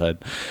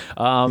neighborhood.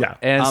 Yeah.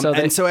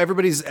 And so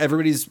everybody's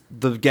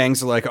the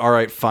gangs are like, all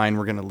right, fine,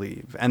 we're gonna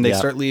leave, and they Yeah.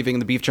 start leaving.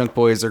 The Beef Chunk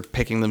Boys are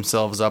picking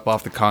themselves up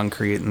off the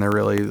concrete, and they're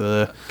really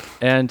the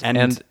and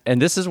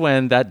and- this is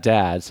when that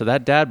dad. So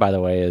that dad, by the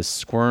way, is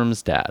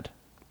Squirm's dad.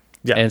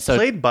 Yeah. And so-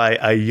 played by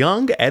a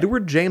young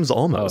Edward James Oh,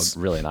 Olmos.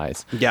 really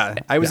nice. yeah.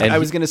 I was And I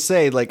was gonna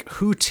say, like,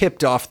 who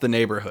tipped off the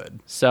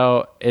neighborhood?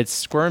 So it's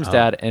Squirm's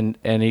dad, and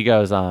he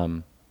goes,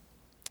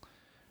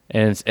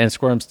 and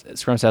Squirm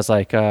says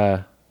like,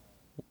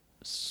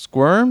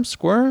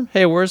 Squirm,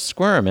 hey, where's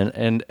Squirm?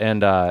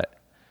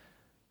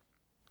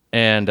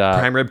 And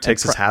Prime Rib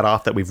takes his hat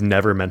off that we've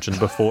never mentioned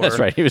before. That's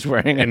right. He was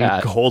wearing a And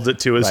hat. holds it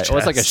to his Right. chest. Well,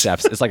 it's like a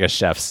chef's. It's like a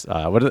chef's.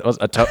 What it was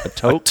a toque?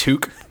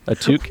 Toque. A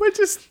toque? Which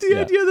is the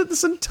idea that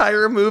this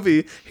entire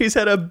movie, he's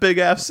had a big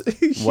ass,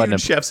 What an-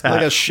 huge chef's hat.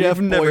 Like a Chef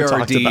We've never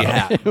talked Boyardee about.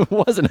 hat. It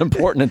wasn't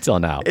important until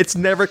now. It's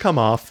never come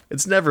off.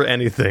 It's never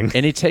anything.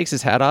 And he takes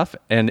his hat off,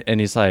 and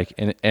he's like,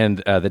 and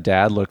the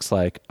dad looks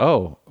like,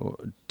 oh,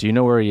 do you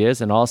know where he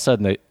is? And all of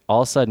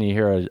a sudden you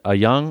hear a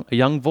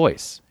young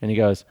voice, and he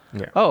goes,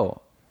 Yeah.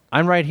 oh,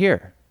 I'm right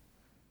here,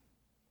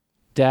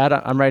 Dad,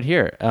 I'm right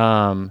here.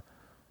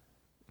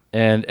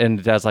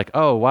 And Dad's like,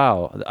 oh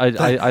wow, I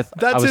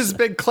That's was, his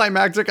big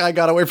climactic. I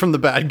got away from the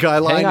bad guy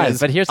line. Hang on, is,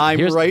 but here's I'm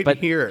right but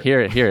here.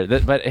 Here.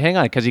 But hang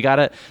on, because you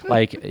gotta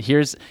like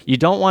you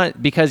don't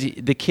want, because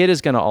the kid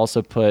is gonna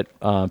also put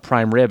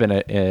Prime Rib in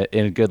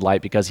a good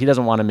light, because he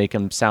doesn't want to make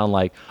him sound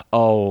like,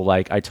 oh,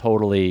 like I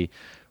totally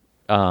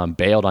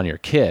bailed on your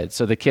kid.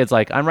 So the kid's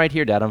like, I'm right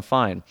here, Dad, I'm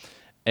fine,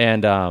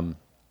 and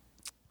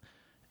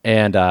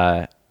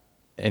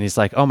he's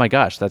like, oh my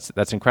gosh,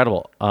 that's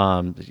incredible.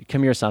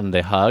 Come here, son. And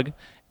they hug.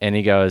 And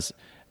he goes,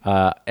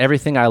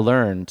 everything I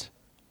learned,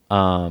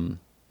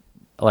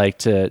 like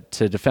to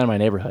defend my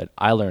neighborhood,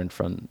 I learned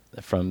from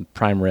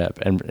Prime Rib.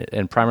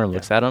 And Prime Rib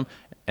looks at him,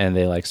 and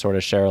they like sort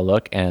of share a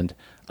look, and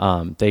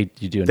They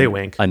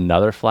wink.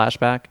 Another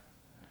flashback.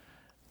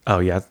 Oh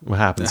yeah, what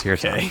happens here?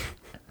 Tom?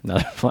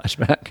 Another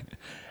flashback.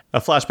 A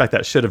flashback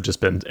that should have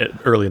just been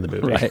early in the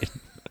movie. Right.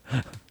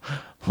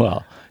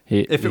 Well,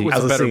 If it was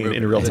As a a better scene movie,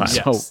 in real then time.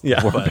 yes. so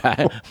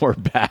Yeah. we're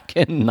back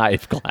in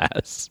knife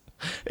class.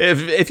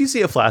 If you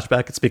see a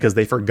flashback, it's because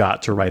they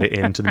forgot to write it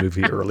into the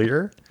movie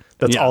earlier.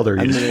 That's all they're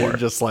And used they're for.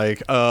 just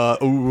like,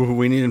 ooh,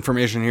 we need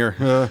information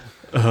here.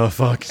 Oh,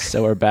 fuck.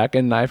 So we're back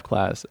in knife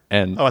class,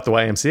 and Oh, at the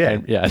YMCA.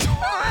 and yeah,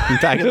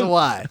 Back in the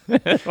Y.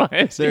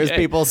 There's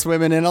people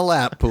swimming in a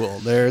lap pool.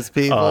 There's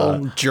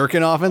people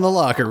jerking off in the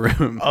locker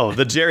room. Oh,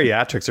 the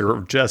geriatrics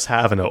are just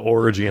having an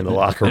orgy in the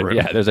locker room.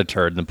 Yeah, there's a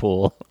turd in the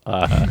pool.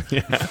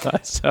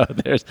 So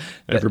there's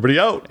Everybody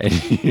out. and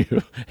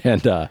you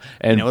and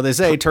You know what they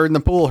say? Turd in the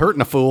pool,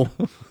 hurting a fool.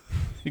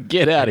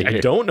 get out of I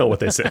here. don't know what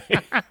they say.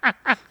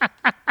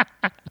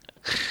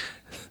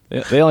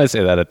 They only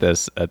say that at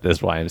this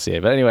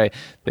YMCA. But anyway,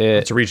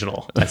 It's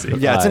regional. I see.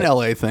 Yeah, it's an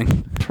LA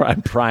thing.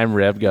 prime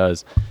rib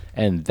goes,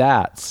 and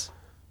that's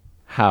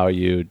how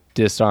you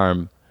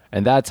disarm,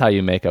 and that's how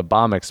you make a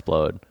bomb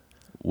explode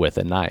with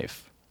a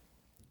knife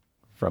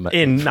from a,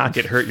 And not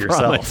get hurt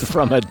yourself.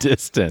 from a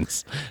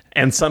distance.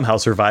 And somehow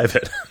survive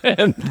it.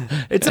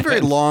 It's a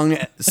very long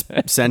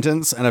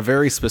sentence and a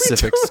very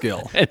specific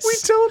skill. We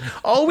don't.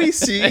 All we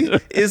see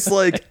is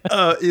like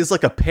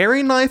a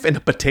paring knife and a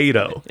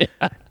potato.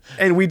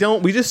 And we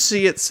just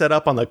see it set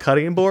up on the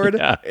cutting board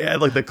at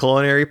like the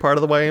culinary part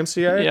of the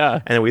YMCA.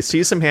 Yeah. And we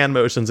see some hand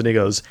motions and he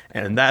goes,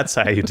 and that's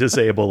how you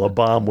disable a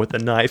bomb with a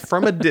knife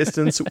from a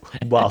distance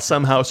while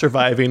somehow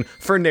surviving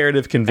for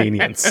narrative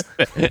convenience.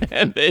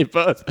 And they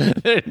both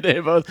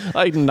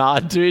like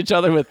nod to each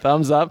other with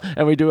thumbs up,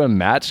 and we do a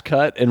match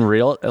cut in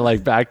real,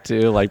 like back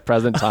to like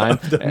present time,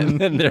 and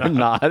then they're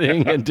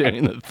nodding and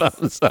doing the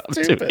thumbs up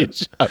to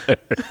each other.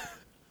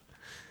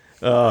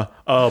 But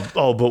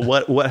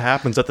what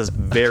happens at this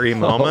very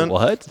moment?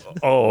 What?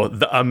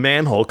 A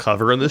manhole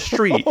cover in the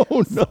street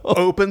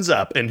opens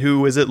up, and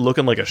who is it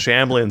looking like a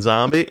shambling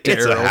zombie?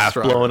 It's a Daryl half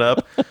Struggle. blown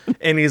up,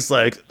 and he's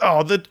like,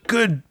 "Oh, the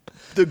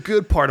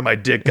good part of my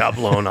dick got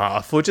blown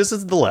off," which is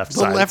the left The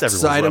side. left It's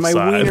everyone's side of my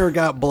left side. wiener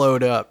got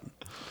blowed up.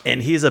 And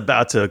he's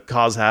about to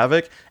cause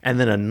havoc, and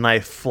then a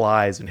knife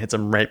flies and hits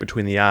him right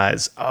between the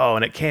eyes. Oh,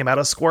 and it came out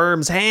of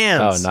Squirm's Oh,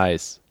 hands.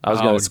 nice. I was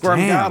gonna Squirm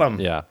damn. got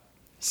him. Yeah,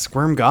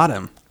 Squirm got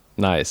him.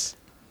 nice.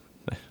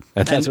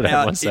 And that's what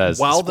everyone says.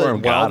 While Squirm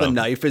the got him.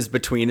 knife is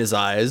between his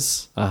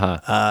eyes,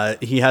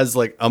 he has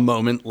like a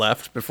moment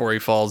left before he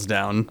falls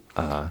down,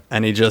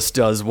 and he just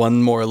does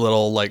one more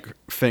little like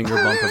finger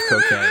bump of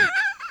cocaine.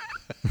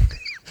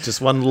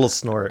 Just one little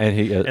snort. And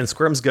he- and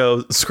Squirm's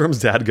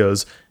dad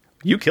goes,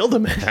 "You killed a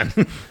man."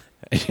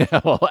 Yeah,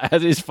 well,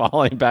 as he's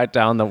falling back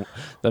down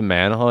the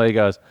manhole, he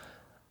goes,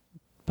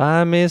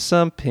 "Buy me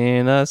some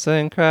peanuts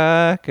and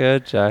Cracker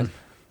Jack.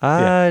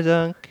 I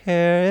don't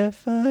care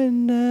if I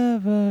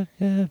never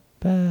get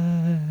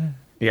back."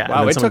 Yeah. and Wow,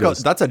 then it someone took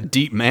goes, that's a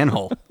deep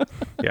manhole.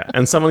 Yeah,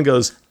 and someone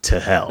goes, "To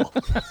hell."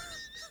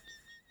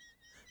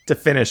 To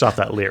finish off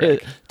that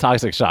lyric.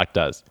 Toxic Shock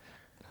does.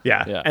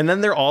 Yeah. And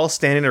then they're all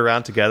standing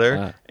around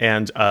together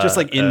and Just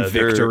like in they're-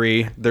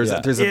 victory, there's Yeah. a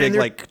Yeah, big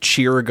they're- like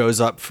cheer goes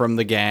up from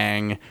the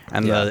gang,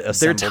 and the They're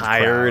assembled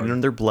tired crowd.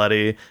 and they're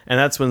bloody. And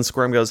that's when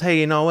Squirm goes, "Hey,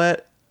 you know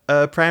what,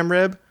 Prime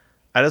Rib?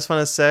 I just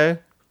want to say,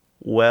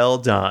 well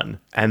done."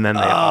 And then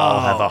they all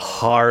have a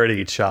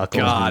hearty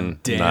chuckle.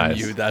 God damn Nice.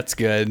 you, that's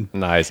good.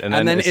 Nice. And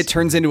then it's- it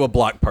turns into a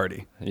block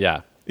party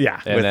Yeah. Yeah.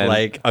 And with then-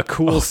 like a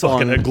cool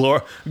Fucking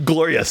song.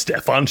 Gloria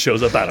Stefan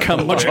shows up out of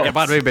Come on, nowhere.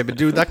 about me, baby,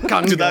 do that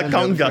conga. Do that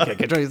conga.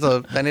 Can't trace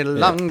up any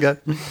longer.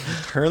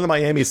 Her and the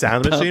Miami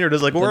Sound Machine are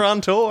just like, we're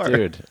on tour.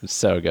 Dude, it's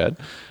so good.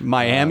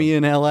 Miami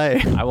and LA.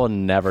 I will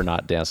never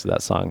not dance to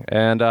that song.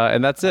 And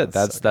that's it.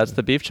 That's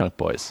the Beef Chunk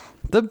Boys.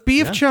 The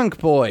Beef Chunk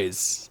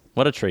Boys.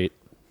 What a treat.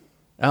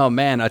 Oh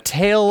man, a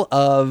tale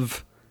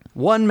of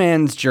one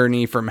man's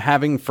journey from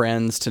having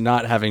friends to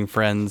not having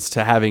friends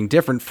to having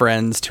different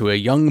friends to a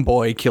young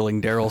boy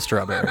killing Daryl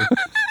Strawberry.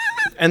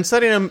 And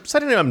setting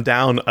him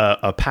down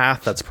a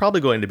path that's probably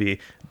going to be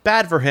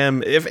bad for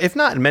him, if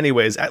not in many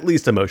ways, at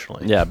least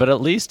emotionally. Yeah, but at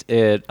least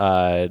it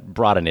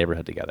brought a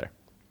neighborhood together.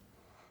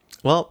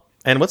 Well,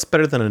 and what's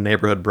better than a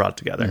neighborhood brought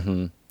together?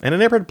 Mm-hmm. And a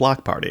neighborhood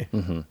block party.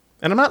 Mm-hmm.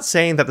 And I'm not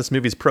saying that this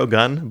movie's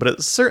pro-gun, but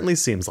it certainly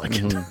seems like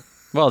it.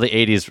 Well, the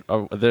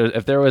 80s,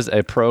 if there was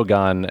a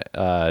pro-gun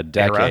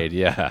decade,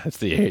 yeah, it's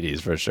the 80s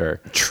for sure.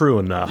 True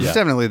enough. It's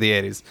definitely the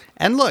 80s.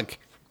 And look,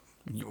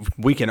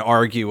 we can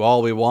argue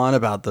all we want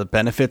about the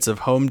benefits of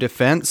home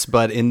defense,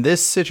 but in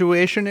this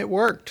situation, it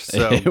worked.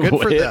 So good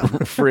for It them.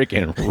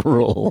 freaking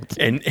ruled.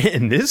 And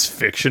in this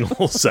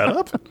fictional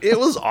setup, it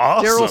was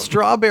awesome. Daryl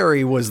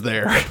Strawberry was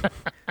there.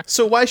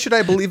 So why should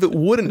I believe it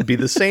wouldn't be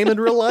the same in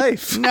real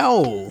life?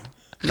 No.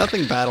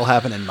 Nothing bad will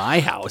happen in my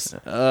house.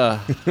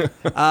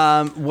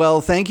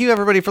 Well, thank you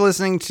everybody for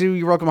listening to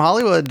You're Welcome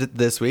Hollywood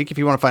this week. If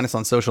you want to find us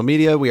on social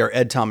media, we are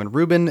Ed, Tom, and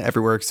Ruben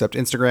everywhere except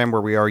Instagram,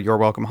 where we are You're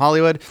Welcome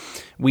Hollywood.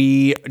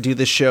 We do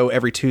this show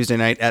every Tuesday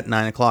night at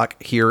 9:00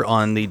 here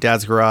on the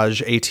Dad's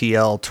Garage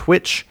ATL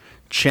Twitch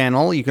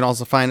channel. You can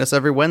also find us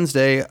every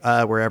Wednesday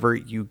wherever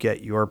you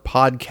get your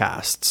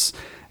podcasts.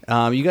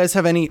 You guys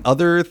have any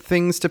other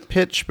things to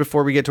pitch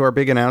before we get to our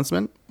big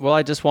announcement? Well,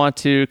 I just want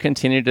to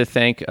continue to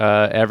thank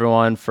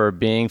everyone for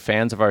being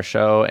fans of our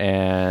show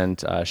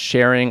and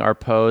sharing our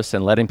posts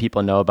and letting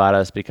people know about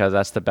us, because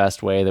that's the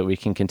best way that we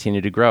can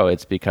continue to grow.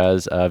 It's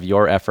because of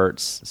your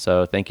efforts.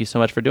 So thank you so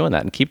much for doing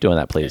that, and keep doing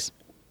that, please.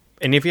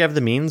 And if you have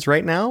the means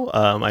right now,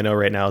 I know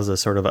right now is a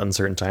sort of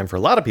uncertain time for a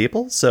lot of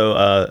people. So,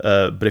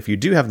 but if you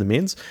do have the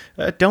means,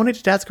 donate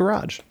to Dad's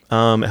Garage.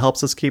 It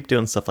helps us keep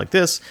doing stuff like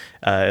this.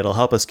 It'll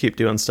help us keep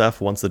doing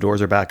stuff once the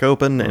doors are back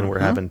open and we're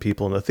having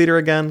people in the theater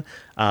again.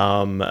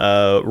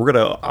 We're going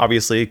to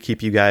obviously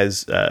keep you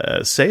guys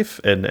safe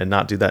and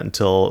not do that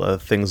until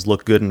things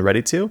look good and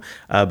ready to.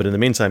 But in the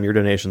meantime, your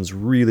donations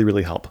really,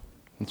 really help.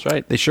 That's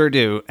right. They sure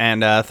do.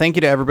 And thank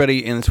you to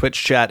everybody in the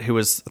Twitch chat who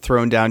was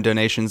throwing down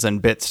donations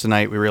and bits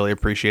tonight. We really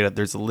appreciate it.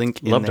 There's a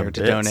link in there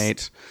to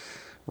donate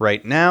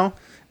right now.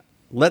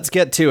 Let's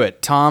get to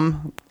it.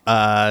 Tom,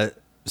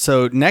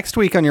 so next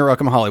week on You're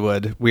Welcome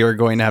Hollywood, we are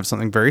going to have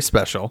something very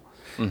special.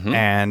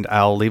 And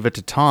I'll leave it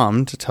to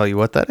Tom to tell you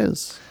what that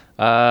is.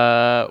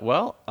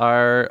 Well,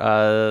 our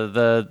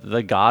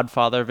the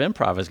godfather of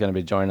improv is going to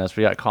be joining us.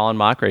 We got Colin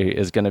Mockery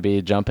is going to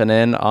be jumping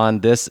in on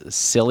this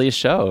silly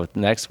show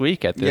next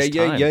week at this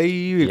time.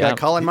 You got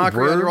Colin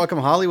Mockery on You're Welcome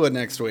Hollywood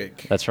next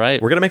week. That's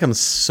right. We're going to make him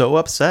so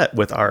upset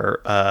with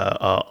our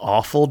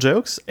awful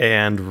jokes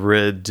and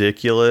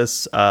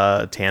ridiculous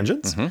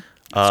tangents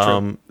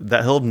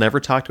that he'll never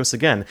talk to us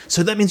again.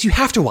 So that means you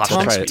have to watch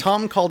next week.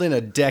 Tom called in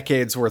a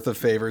decade's worth of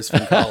favors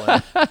from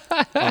Colin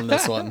on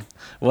this one.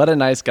 What a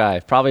nice guy.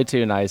 Probably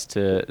too nice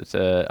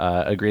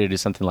to agree to do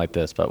something like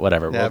this, but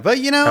whatever. Yeah, but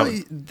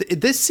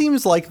this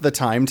seems like the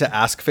time to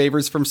ask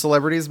favors from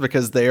celebrities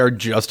because they are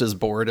just as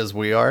bored as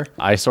we are.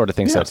 I sort of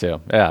think so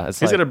too. Yeah, it's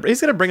he's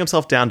gonna bring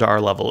himself down to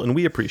our level, and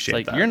we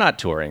appreciate that. You're not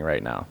touring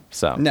right now,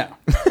 so no,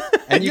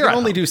 and you can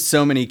only do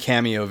so many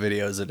cameo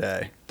videos a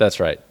day. That's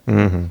right.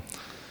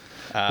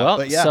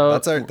 But yeah, so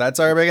that's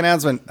our big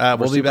announcement.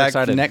 We'll be back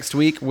excited. next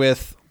week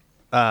with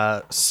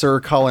Sir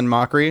Colin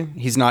Mockery.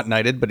 He's not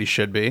knighted, but he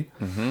should be.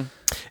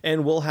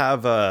 And we'll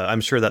have,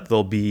 I'm sure that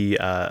there'll be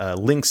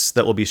links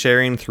that we'll be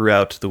sharing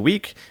throughout the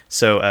week.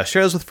 So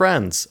share those with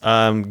friends.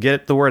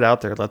 Get the word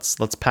out there.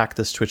 Let's pack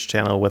this Twitch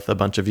channel with a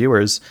bunch of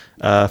viewers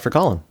for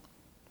Colin.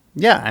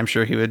 Yeah, I'm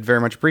sure he would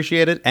very much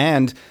appreciate it.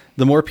 And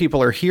the more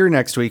people are here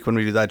next week when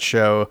we do that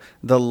show,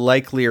 the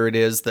likelier it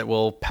is that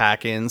we'll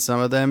pack in some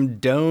of them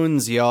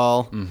dones,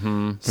 y'all.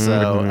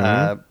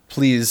 So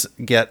please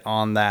get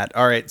on that.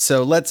 All right,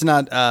 so let's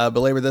not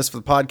belabor this for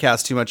the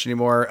podcast too much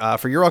anymore.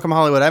 For You're Welcome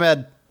Hollywood, I'm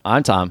Ed.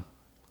 I'm Tom.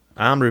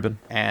 I'm Ruben.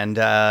 And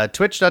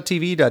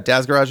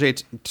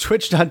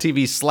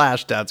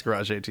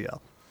twitch.tv/DadsGarageATL.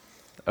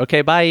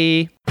 Okay,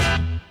 bye.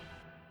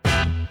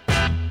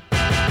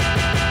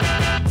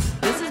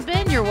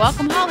 You're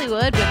Welcome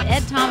Hollywood with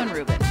Ed, Tom, and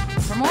Ruben.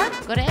 For more,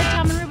 go to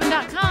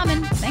edtomandruben.com,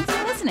 and thanks